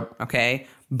direction. Yep. Okay?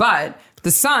 But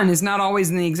the sun is not always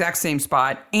in the exact same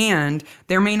spot, and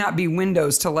there may not be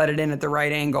windows to let it in at the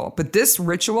right angle. But this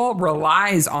ritual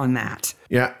relies on that.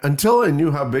 Yeah. Until I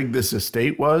knew how big this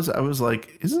estate was, I was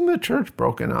like, isn't the church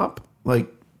broken up?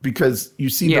 Because you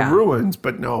see the ruins,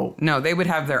 but no. No, they would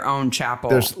have their own chapel.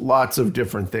 There's lots of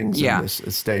different things in this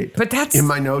estate. But that's... In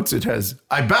my notes, it has,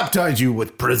 I baptize you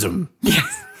with prism.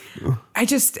 Yes. I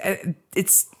just, it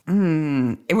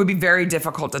would be very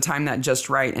difficult to time that just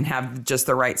right and have just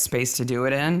the right space to do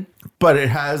it in. But it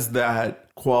has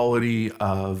that quality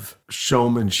of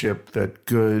showmanship that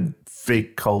good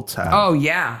fake cults have. Oh,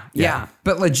 yeah.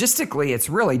 But logistically, it's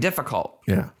really difficult.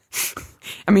 Yeah.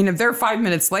 I mean, if they're 5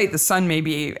 minutes late, the sun may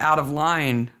be out of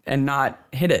line and not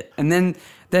hit it. And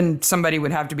then somebody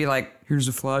would have to be like, here's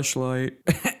a flashlight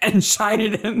and shine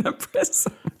it in the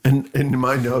prism. And in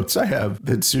my notes, I have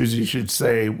that Susie should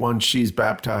say, once she's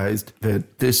baptized,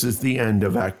 that this is the end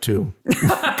of Act 2.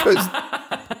 Because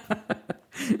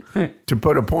to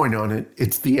put a point on it,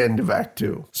 it's the end of Act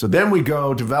 2. So then we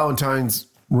go to Valentine's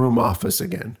room office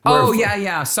again. Oh,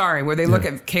 yeah. Sorry. Where they look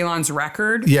at Kalon's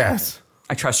record. Yes.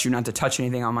 I trust you not to touch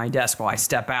anything on my desk while I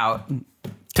step out.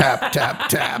 Tap, tap,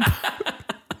 tap.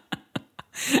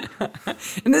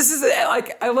 And this is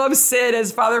I love Sid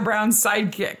as Father Brown's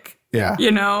sidekick. Yeah.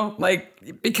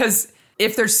 Because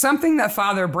if there's something that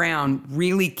Father Brown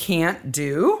really can't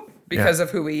do because of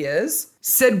who he is,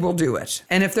 Sid will do it.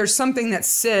 And if there's something that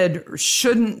Sid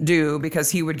shouldn't do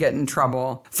because he would get in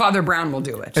trouble, Father Brown will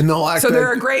do it. And they'll act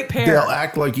they're a great pair. They'll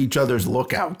act like each other's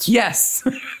lookouts. Yes.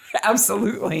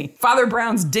 Absolutely. Father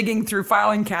Brown's digging through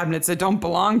filing cabinets that don't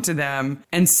belong to them,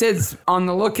 and Sid's on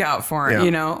the lookout for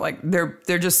him.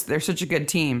 They're such a good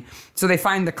team. So they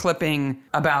find the clipping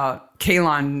about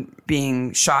Kalon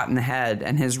being shot in the head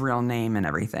and his real name and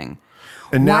everything.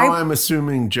 And now I'm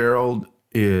assuming Gerald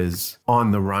is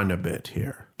on the run a bit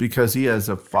here because he has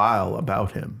a file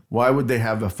about him. Why would they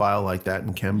have a file like that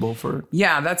in Kembleford?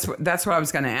 Yeah, that's what I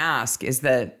was going to ask, is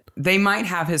that They might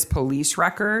have his police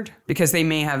record because they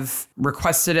may have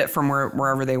requested it from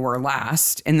wherever they were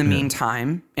last. In the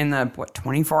meantime, in the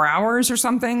 24 hours or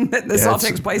something that this all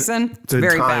takes place in, it's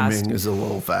very fast. The timing is a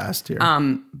little fast here.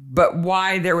 But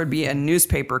why there would be a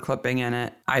newspaper clipping in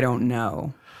it, I don't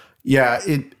know. Yeah,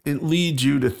 it leads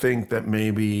you to think that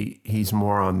maybe he's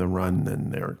more on the run than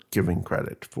they're giving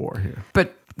credit for here.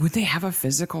 But would they have a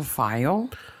physical file?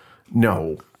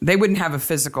 No. They wouldn't have a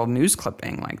physical news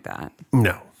clipping like that.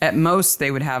 No. At most,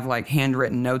 they would have like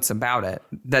handwritten notes about it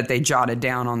that they jotted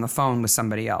down on the phone with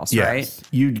somebody else, right?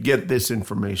 You'd get this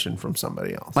information from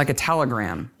somebody else. Like a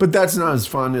telegram. But that's not as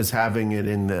fun as having it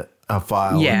in a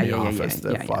file in the office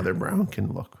that Father Brown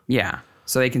can look. Yeah.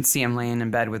 So they can see him laying in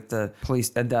bed with the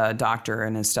doctor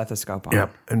and his stethoscope on.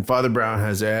 Yep. And Father Brown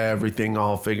has everything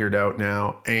all figured out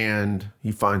now, and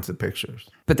he finds the pictures.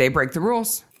 But they break the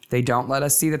rules. They don't let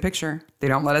us see the picture. They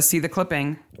don't let us see the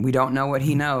clipping. We don't know what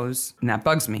he knows, and that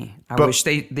bugs me. I wish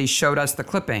they showed us the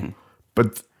clipping.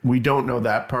 But we don't know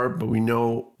that part, but we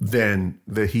know then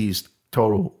that he's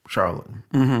total charlatan.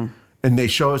 Mm-hmm. And they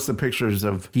show us the pictures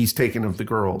he's taken of the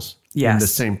girls in the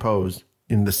same pose,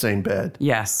 in the same bed.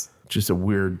 Yes. Just a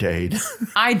weird date.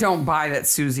 I don't buy that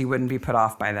Susie wouldn't be put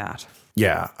off by that.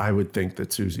 Yeah, I would think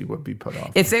that Susie would be put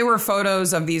off. If they were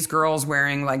photos of these girls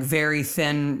wearing like very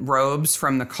thin robes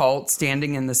from the cult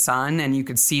standing in the sun and you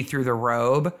could see through the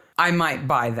robe, I might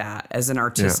buy that as an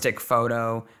artistic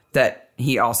photo that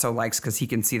he also likes because he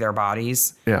can see their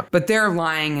bodies. Yeah. But they're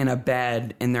lying in a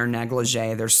bed in their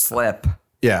negligee, their slip.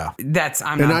 Yeah. I'm not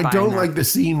buying that. And I don't that. like the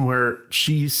scene where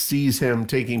she sees him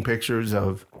taking pictures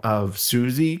of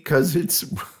Susie because it's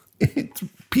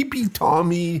pee-pee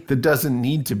Tommy that doesn't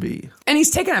need to be. And he's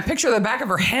taking a picture of the back of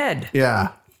her head.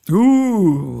 Yeah.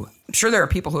 Ooh. I'm sure there are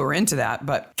people who are into that,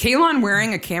 but Kalon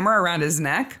wearing a camera around his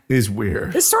neck is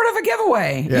weird. It's sort of a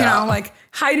giveaway. Yeah. You know, like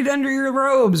hide it under your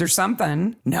robes or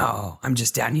something. No, I'm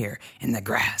just down here in the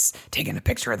grass taking a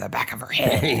picture of the back of her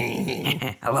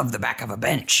head. I love the back of a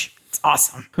bench. It's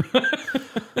awesome.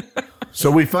 So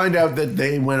we find out that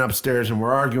they went upstairs and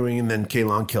were arguing, and then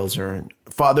Kalon kills her. And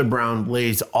Father Brown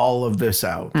lays all of this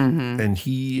out, and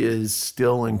he is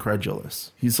still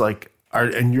incredulous. He's like,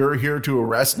 and you're here to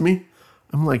arrest me?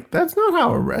 I'm like, that's not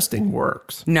how arresting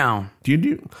works. No.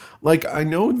 I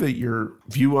know that your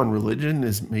view on religion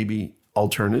is maybe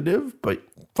alternative, but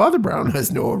Father Brown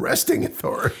has no arresting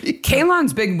authority.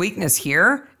 Kalon's big weakness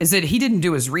here is that he didn't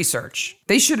do his research.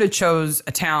 They should have chose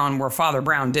a town where Father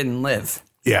Brown didn't live.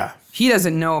 Yeah. He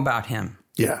doesn't know about him.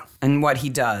 Yeah. And what he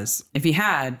does. If he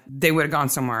had, they would have gone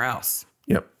somewhere else.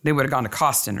 Yep. They would have gone to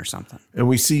Costin or something. And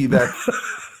we see that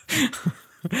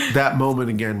that moment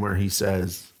again where he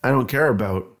says, I don't care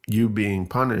about you being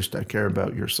punished. I care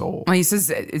about your soul. Well, he says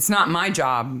it's not my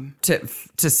job to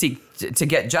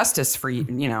get justice for you,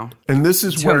 you know. And this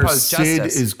is where Sid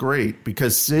justice is great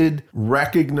because Sid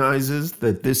recognizes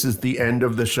that this is the end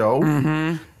of the show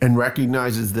and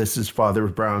recognizes this is Father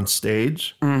Brown's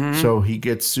stage. So he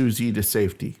gets Susie to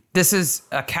safety. This is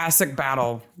a Kasich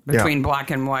battle between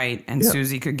black and white, and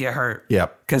Susie could get hurt.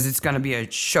 Yep. Because it's going to be a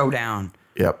showdown.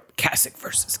 Yep. Kasich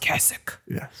versus Kasich.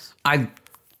 Yes. I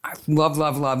love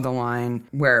the line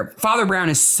where Father Brown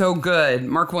is so good.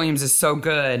 Mark Williams is so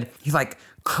good. He like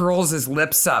curls his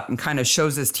lips up and kind of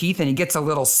shows his teeth, and he gets a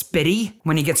little spitty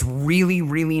when he gets really,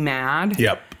 really mad.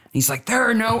 Yep. He's like, there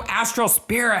are no astral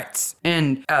spirits.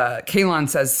 And Kalon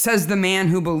says the man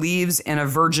who believes in a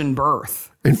virgin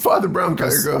birth. And Father Brown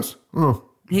kind of goes, oh,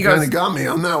 he kind of got me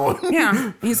on that one.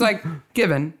 Yeah. He's like,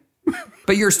 given,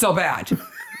 but you're still bad.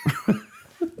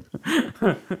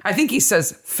 I think he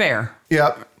says fair.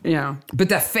 Yep. Yeah. But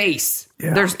the face,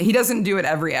 he doesn't do it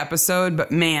every episode,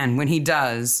 but man, when he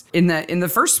does, in the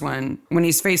first one, when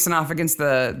he's facing off against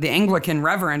the Anglican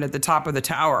reverend at the top of the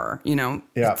tower, you know,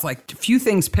 it's like few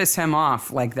things piss him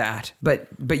off like that. But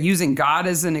using God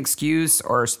as an excuse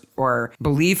or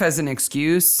belief as an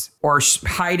excuse or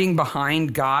hiding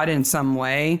behind God in some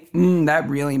way, that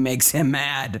really makes him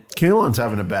mad. Kalon's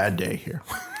having a bad day here.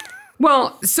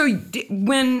 Well, so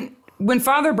when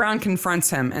Father Brown confronts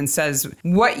him and says,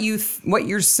 what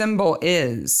your symbol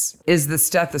is the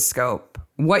stethoscope.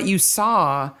 What you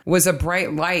saw was a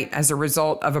bright light as a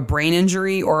result of a brain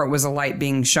injury, or it was a light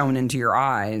being shown into your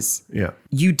eyes. Yeah.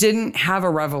 You didn't have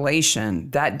a revelation.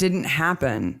 That didn't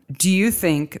happen. Do you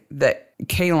think that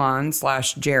Kalon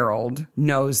 / Gerald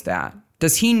knows that?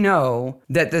 Does he know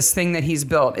that this thing that he's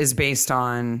built is based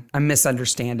on a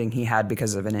misunderstanding he had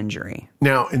because of an injury?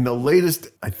 Now, in the latest,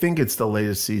 I think it's the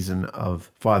latest season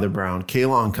of Father Brown,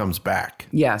 Kalon comes back.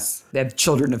 Yes, they have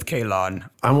children of Kalon.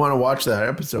 I want to watch that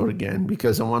episode again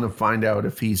because I want to find out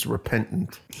if he's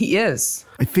repentant. He is.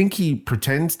 I think he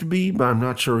pretends to be, but I'm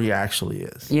not sure he actually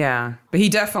is. Yeah, but he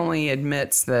definitely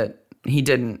admits that he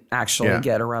didn't actually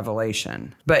get a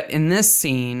revelation. But in this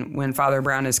scene, when Father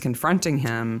Brown is confronting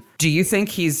him, do you think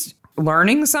he's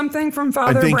learning something from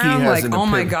Father Brown? Like, oh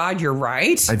my God, you're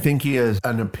right? I think he has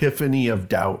an epiphany of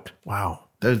doubt. Wow.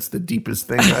 That's the deepest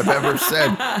thing I've ever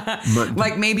said.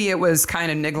 Like maybe it was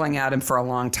kind of niggling at him for a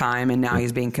long time, and now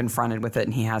he's being confronted with it,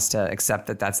 and he has to accept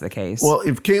that that's the case. Well,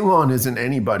 if Kalon isn't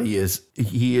anybody,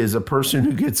 he is a person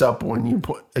who gets up when you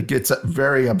gets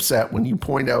very upset when you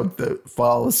point out the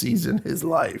fallacies in his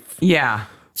life. Yeah.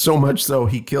 So much so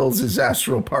he kills his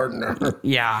astral partner.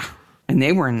 Yeah. And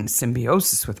they were in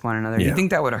symbiosis with one another. You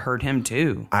think that would have hurt him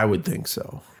too? I would think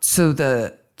so. So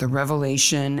the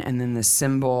revelation and then the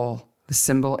symbol. The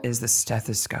symbol is the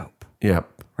stethoscope.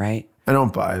 Yep. Right? I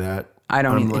don't buy that. I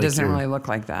don't either. It doesn't really look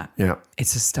like that. Yeah.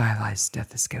 It's a stylized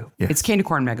stethoscope. Yes. It's candy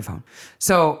corn megaphone.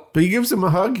 So. But he gives him a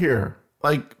hug here.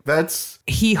 Like, that's.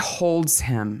 He holds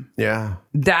him. Yeah.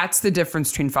 That's the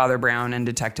difference between Father Brown and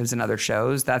detectives and other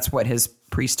shows. That's what his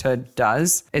priesthood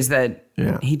does, is that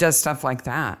he does stuff like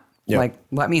that. Yep. Like,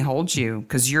 let me hold you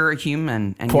because you're a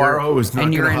human and Poirot is not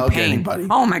going to hug anybody.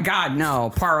 Oh my God,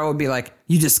 no. Poirot would be like,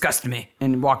 you disgust me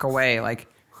and walk away, like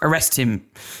arrest him.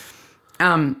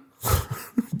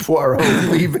 Poirot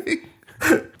leaving,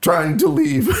 trying to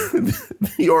leave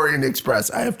the Orient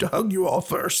Express. I have to hug you all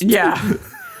first. Yeah.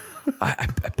 I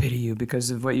pity you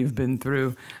because of what you've been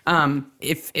through.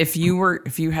 If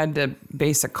you had to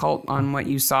base a cult on what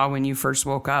you saw when you first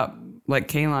woke up, like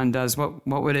Kalon does, what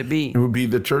would it be? It would be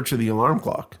the Church of the Alarm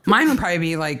Clock. Mine would probably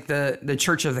be like the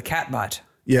Church of the Cat Butt.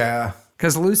 Yeah.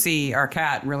 Because Lucy, our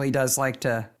cat, really does like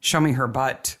to show me her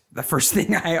butt the first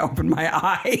thing I open my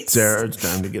eyes. Sarah, it's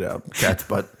time to get up. Cat's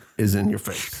butt is in your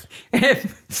face.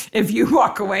 If you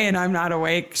walk away and I'm not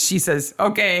awake, she says,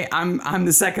 okay, I'm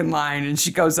the second line. And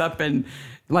she goes up and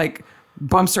like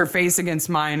bumps her face against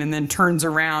mine and then turns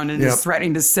around and is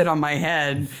threatening to sit on my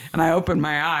head. And I open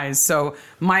my eyes. So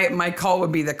my cult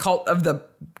would be the cult of the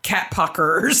cat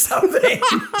pucker or something.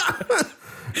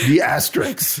 The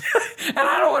asterisks. And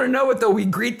I don't want to know what the We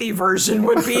Greet Thee version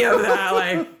would be of that.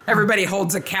 Like everybody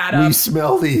holds a cat up. We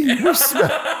smell thee.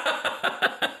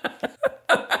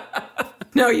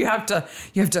 No, you have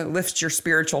to lift your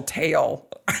spiritual tail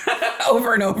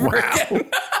over and over again.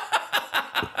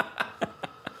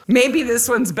 Maybe this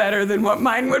one's better than what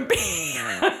mine would be.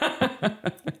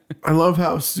 I love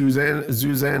how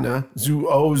Susanna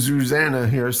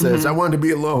here says, I want to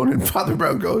be alone. And Father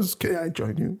Brown goes, can I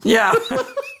join you? Yeah.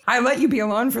 I let you be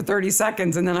alone for 30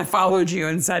 seconds and then I followed you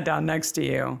and sat down next to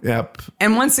you. Yep.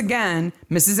 And once again,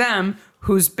 Mrs. M,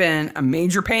 who's been a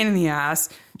major pain in the ass,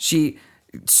 she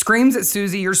screams at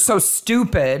Susie, you're so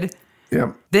stupid.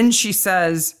 Yep. Then she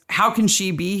says, how can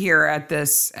she be here at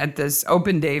this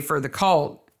open day for the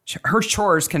cult? Her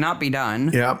chores cannot be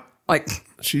done. Yep. Like,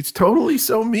 she's totally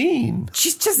so mean.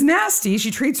 She's just nasty.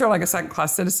 She treats her like a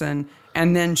second-class citizen.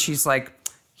 And then she's like,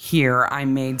 here, I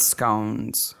made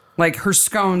scones. Like, her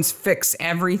scones fix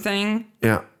everything.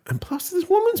 Yeah. And plus, this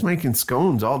woman's making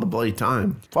scones all the bloody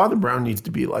time. Father Brown needs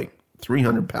to be like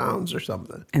 300 pounds or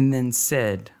something. And then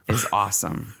Sid is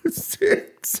awesome.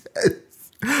 Sid says,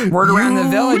 word around the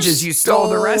village is you stole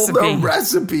the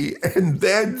recipe. And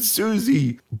then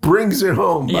Susie brings it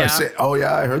home by saying, oh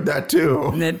yeah, I heard that too.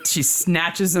 And then she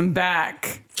snatches him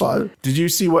back. Did you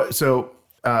see what, so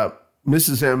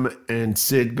Mrs. M and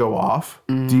Sid go off.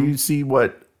 Mm-hmm. Do you see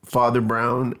what Father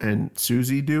Brown and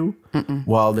Susie do? Mm-mm.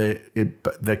 While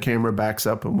the camera backs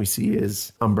up and we see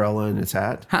his umbrella and his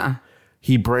hat?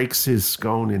 He breaks his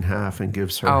scone in half and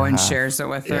gives her and shares it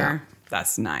with her?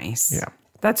 That's nice. Yeah.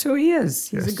 That's who he is.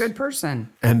 He's a good person.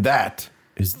 And that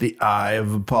is the eye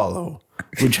of Apollo,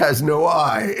 which has no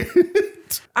eye.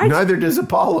 Neither does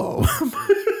Apollo.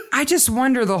 I just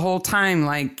wonder the whole time,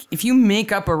 like, if you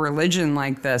make up a religion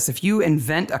like this, if you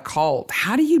invent a cult,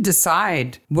 how do you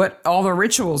decide what all the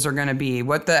rituals are going to be,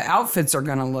 what the outfits are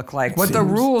going to look like, what the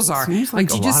rules are? Like,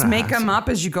 do you just make them up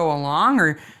as you go along,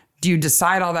 or do you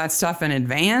decide all that stuff in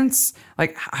advance?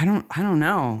 Like, I don't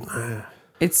know.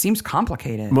 It seems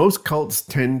complicated. Most cults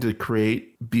tend to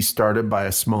be started by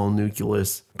a small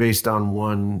nucleus based on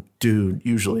one dude,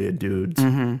 usually a dude's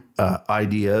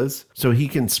ideas. So he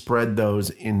can spread those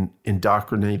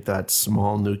indoctrinate that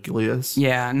small nucleus.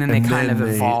 Yeah, and then they kind of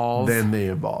evolve. Then they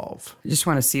evolve. I just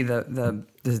want to see the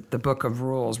the book of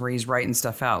rules where he's writing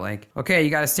stuff out. Like, okay, you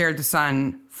got to stare at the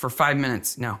sun for 5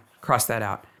 minutes. No, cross that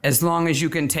out. As long as you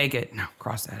can take it. No,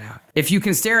 cross that out. If you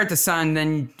can stare at the sun,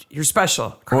 then you're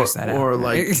special. Cross that out. Or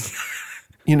like,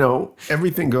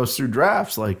 everything goes through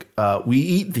drafts. Like, we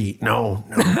eat thee. No.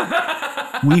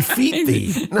 We feed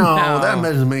thee. No, that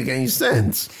doesn't make any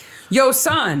sense. Yo,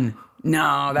 son.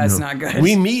 No, that's not good.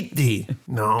 We meet thee.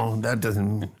 No, that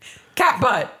doesn't. Cat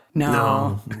butt.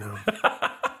 No. No.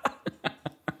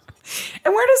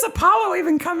 And where does Apollo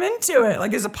even come into it?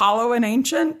 Like, is Apollo an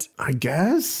ancient? I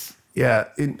guess. Yeah,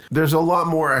 there's a lot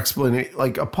more explanation.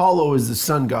 Like, Apollo is the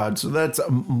sun god, so that's a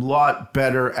lot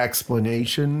better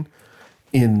explanation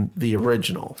in the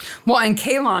original. Well, and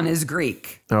Kalon is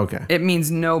Greek. Okay. It means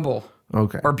noble.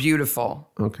 Okay. Or beautiful.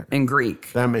 Okay. In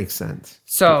Greek. That makes sense.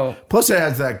 So. Plus, it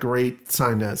has that great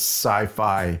kind of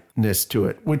sci-fi-ness to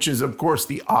it, which is, of course,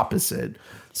 the opposite.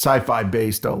 Sci-fi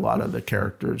based a lot of the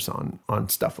characters on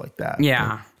stuff like that.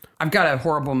 Yeah. I've got a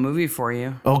horrible movie for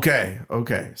you. Okay.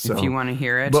 So if you want to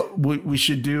hear it. But we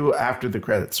should do after the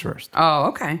credits first. Oh,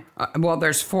 okay. Well,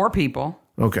 there's 4 people.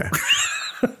 Okay.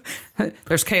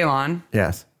 There's Kalon.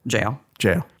 Yes. Jail.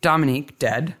 Dominique,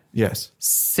 dead. Yes.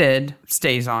 Sid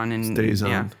stays on.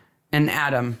 Yeah. And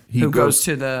Adam, who goes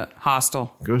to the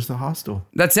hostel. Goes to the hostel.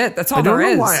 That's it. That's all there is. I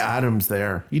don't know why Adam's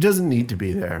there. He doesn't need to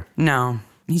be there. No.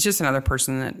 He's just another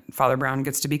person that Father Brown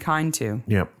gets to be kind to.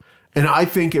 Yep. And I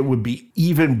think it would be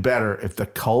even better if the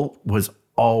cult was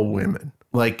all women.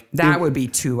 Like that would be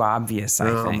too obvious,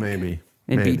 I think. Maybe.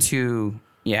 It'd be too...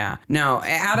 Yeah. No,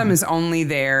 Adam is only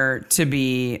there to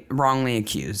be wrongly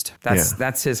accused.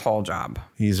 That's his whole job.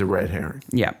 He's a red herring.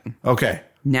 Yep. Okay.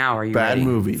 Now are you Bad ready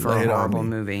movie. for a horrible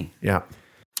movie? Yeah.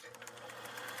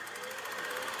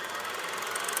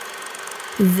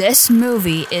 This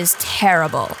movie is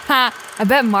terrible. Ha! I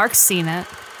bet Mark's seen it.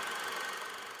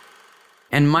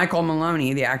 And Michael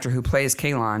Maloney, the actor who plays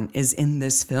Kalon, is in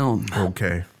this film.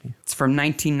 Okay. It's from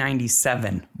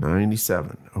 1997.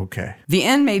 97. Okay. The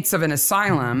inmates of an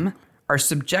asylum are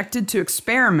subjected to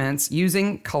experiments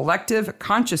using collective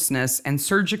consciousness and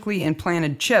surgically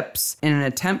implanted chips in an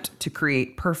attempt to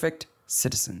create perfect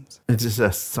citizens. Is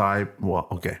this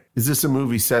okay. Is this a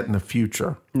movie set in the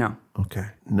future? No. Okay.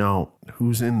 No.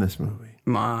 Who's in this movie?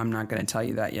 I'm not going to tell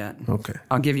you that yet. Okay.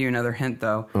 I'll give you another hint,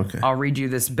 though. Okay. I'll read you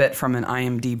this bit from an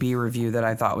IMDb review that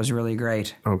I thought was really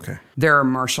great. Okay. There are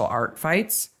martial art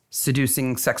fights,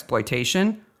 seducing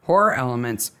sexploitation, horror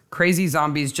elements, crazy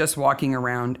zombies just walking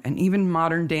around, and even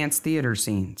modern dance theater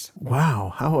scenes.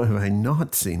 Wow. How have I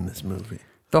not seen this movie?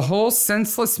 The whole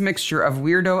senseless mixture of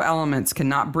weirdo elements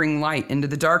cannot bring light into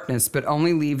the darkness, but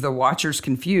only leave the watchers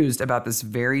confused about this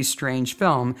very strange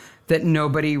film that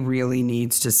nobody really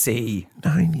needs to see.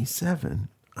 97.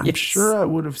 I'm sure I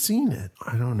would have seen it.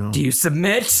 I don't know. Do you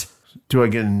submit? Do I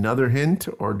get another hint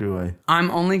or do I? I'm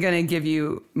only going to give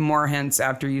you more hints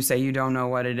after you say you don't know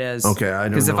what it is. Okay, I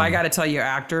don't know. Because if I got to tell you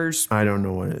actors, I don't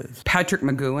know what it is. Patrick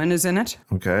McGowan is in it.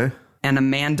 Okay. And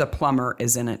Amanda Plummer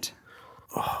is in it.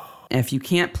 Oh. If you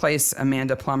can't place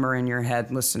Amanda Plummer in your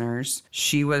head, listeners,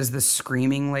 she was the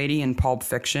screaming lady in Pulp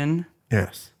Fiction.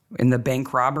 Yes. In the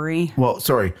bank robbery. Well,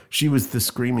 sorry. She was the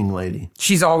screaming lady.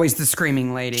 She's always the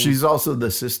screaming lady. She's also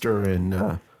the sister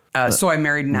in... So I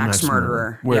Married an Axe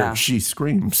Murderer. Where she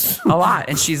screams. A lot.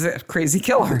 And she's a crazy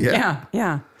killer.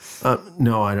 Yeah.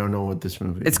 No, I don't know what this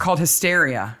movie is. It's called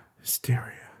Hysteria.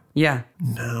 Hysteria. Yeah.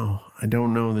 No, I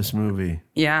don't know this movie.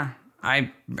 Yeah.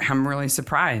 I'm really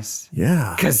surprised.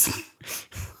 Yeah. Because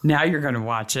now you're going to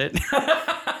watch it.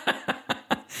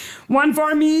 One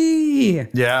for me.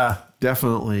 Yeah,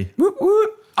 definitely. Whoop,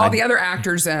 whoop. All the other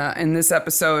actors in this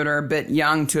episode are a bit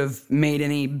young to have made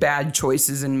any bad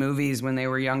choices in movies when they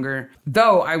were younger.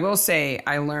 Though I will say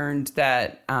I learned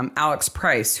that Alex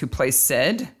Price, who plays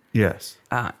Sid, yes,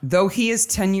 though he is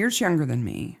 10 years younger than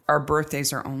me, our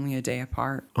birthdays are only a day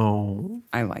apart. Oh.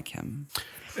 I like him.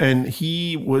 And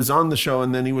he was on the show,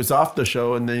 and then he was off the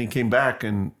show, and then he came back,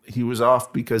 and he was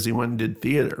off because he went and did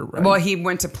theater, right? Well, he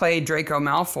went to play Draco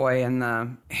Malfoy in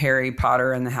the Harry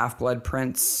Potter and the Half-Blood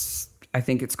Prince, I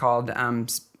think it's called,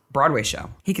 Broadway show.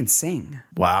 He can sing.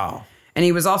 Wow. And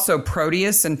he was also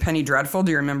Proteus in Penny Dreadful.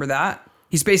 Do you remember that?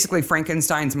 He's basically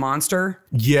Frankenstein's monster.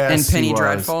 Yes, in Penny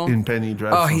Dreadful. In Penny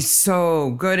Dreadful. Oh, he's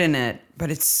so good in it.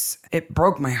 But it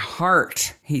broke my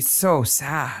heart. He's so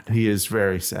sad. He is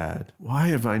very sad. Why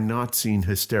have I not seen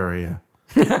Hysteria?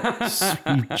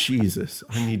 Sweet Jesus.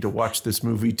 I need to watch this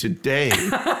movie today.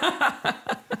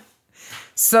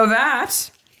 So that,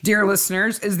 dear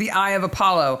listeners, is The Eye of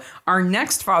Apollo. Our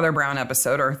next Father Brown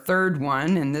episode, our third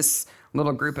one in this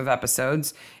little group of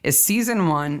episodes, is season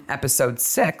 1, episode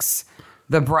 6,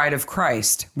 The Bride of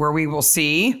Christ, where we will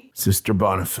see Sister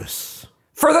Boniface.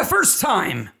 for the first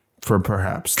time. For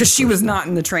perhaps. Because she was not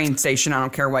in the train station. I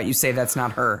don't care what you say, that's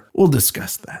not her. We'll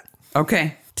discuss that.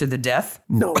 Okay. To the death?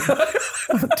 No. To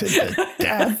the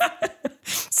death.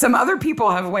 Some other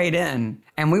people have weighed in,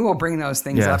 and we will bring those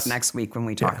things Yes. up next week when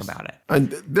we talk about it. And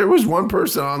there was one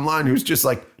person online who's just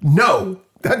like, no.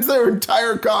 That's their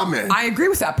entire comment. I agree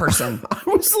with that person. I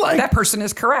was like, That person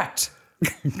is correct.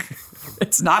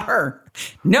 It's not her.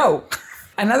 No.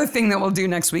 Another thing that we'll do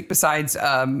next week, besides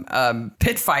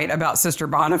pit fight about Sister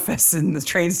Boniface in the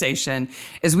train station,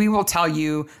 is we will tell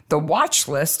you the watch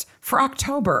list for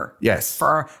October. Yes.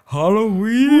 For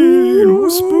Halloween.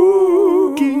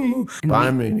 spooky.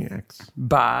 Bye, Maniacs.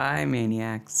 Bye,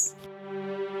 Maniacs.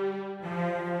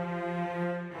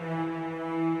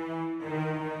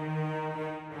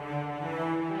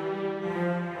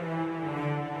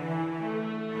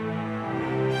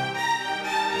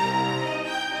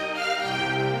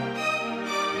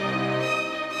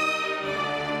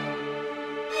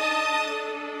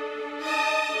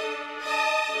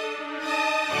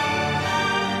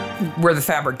 Where the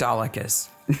fabric Dalek is.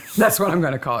 That's what I'm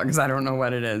going to call it because I don't know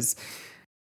what it is.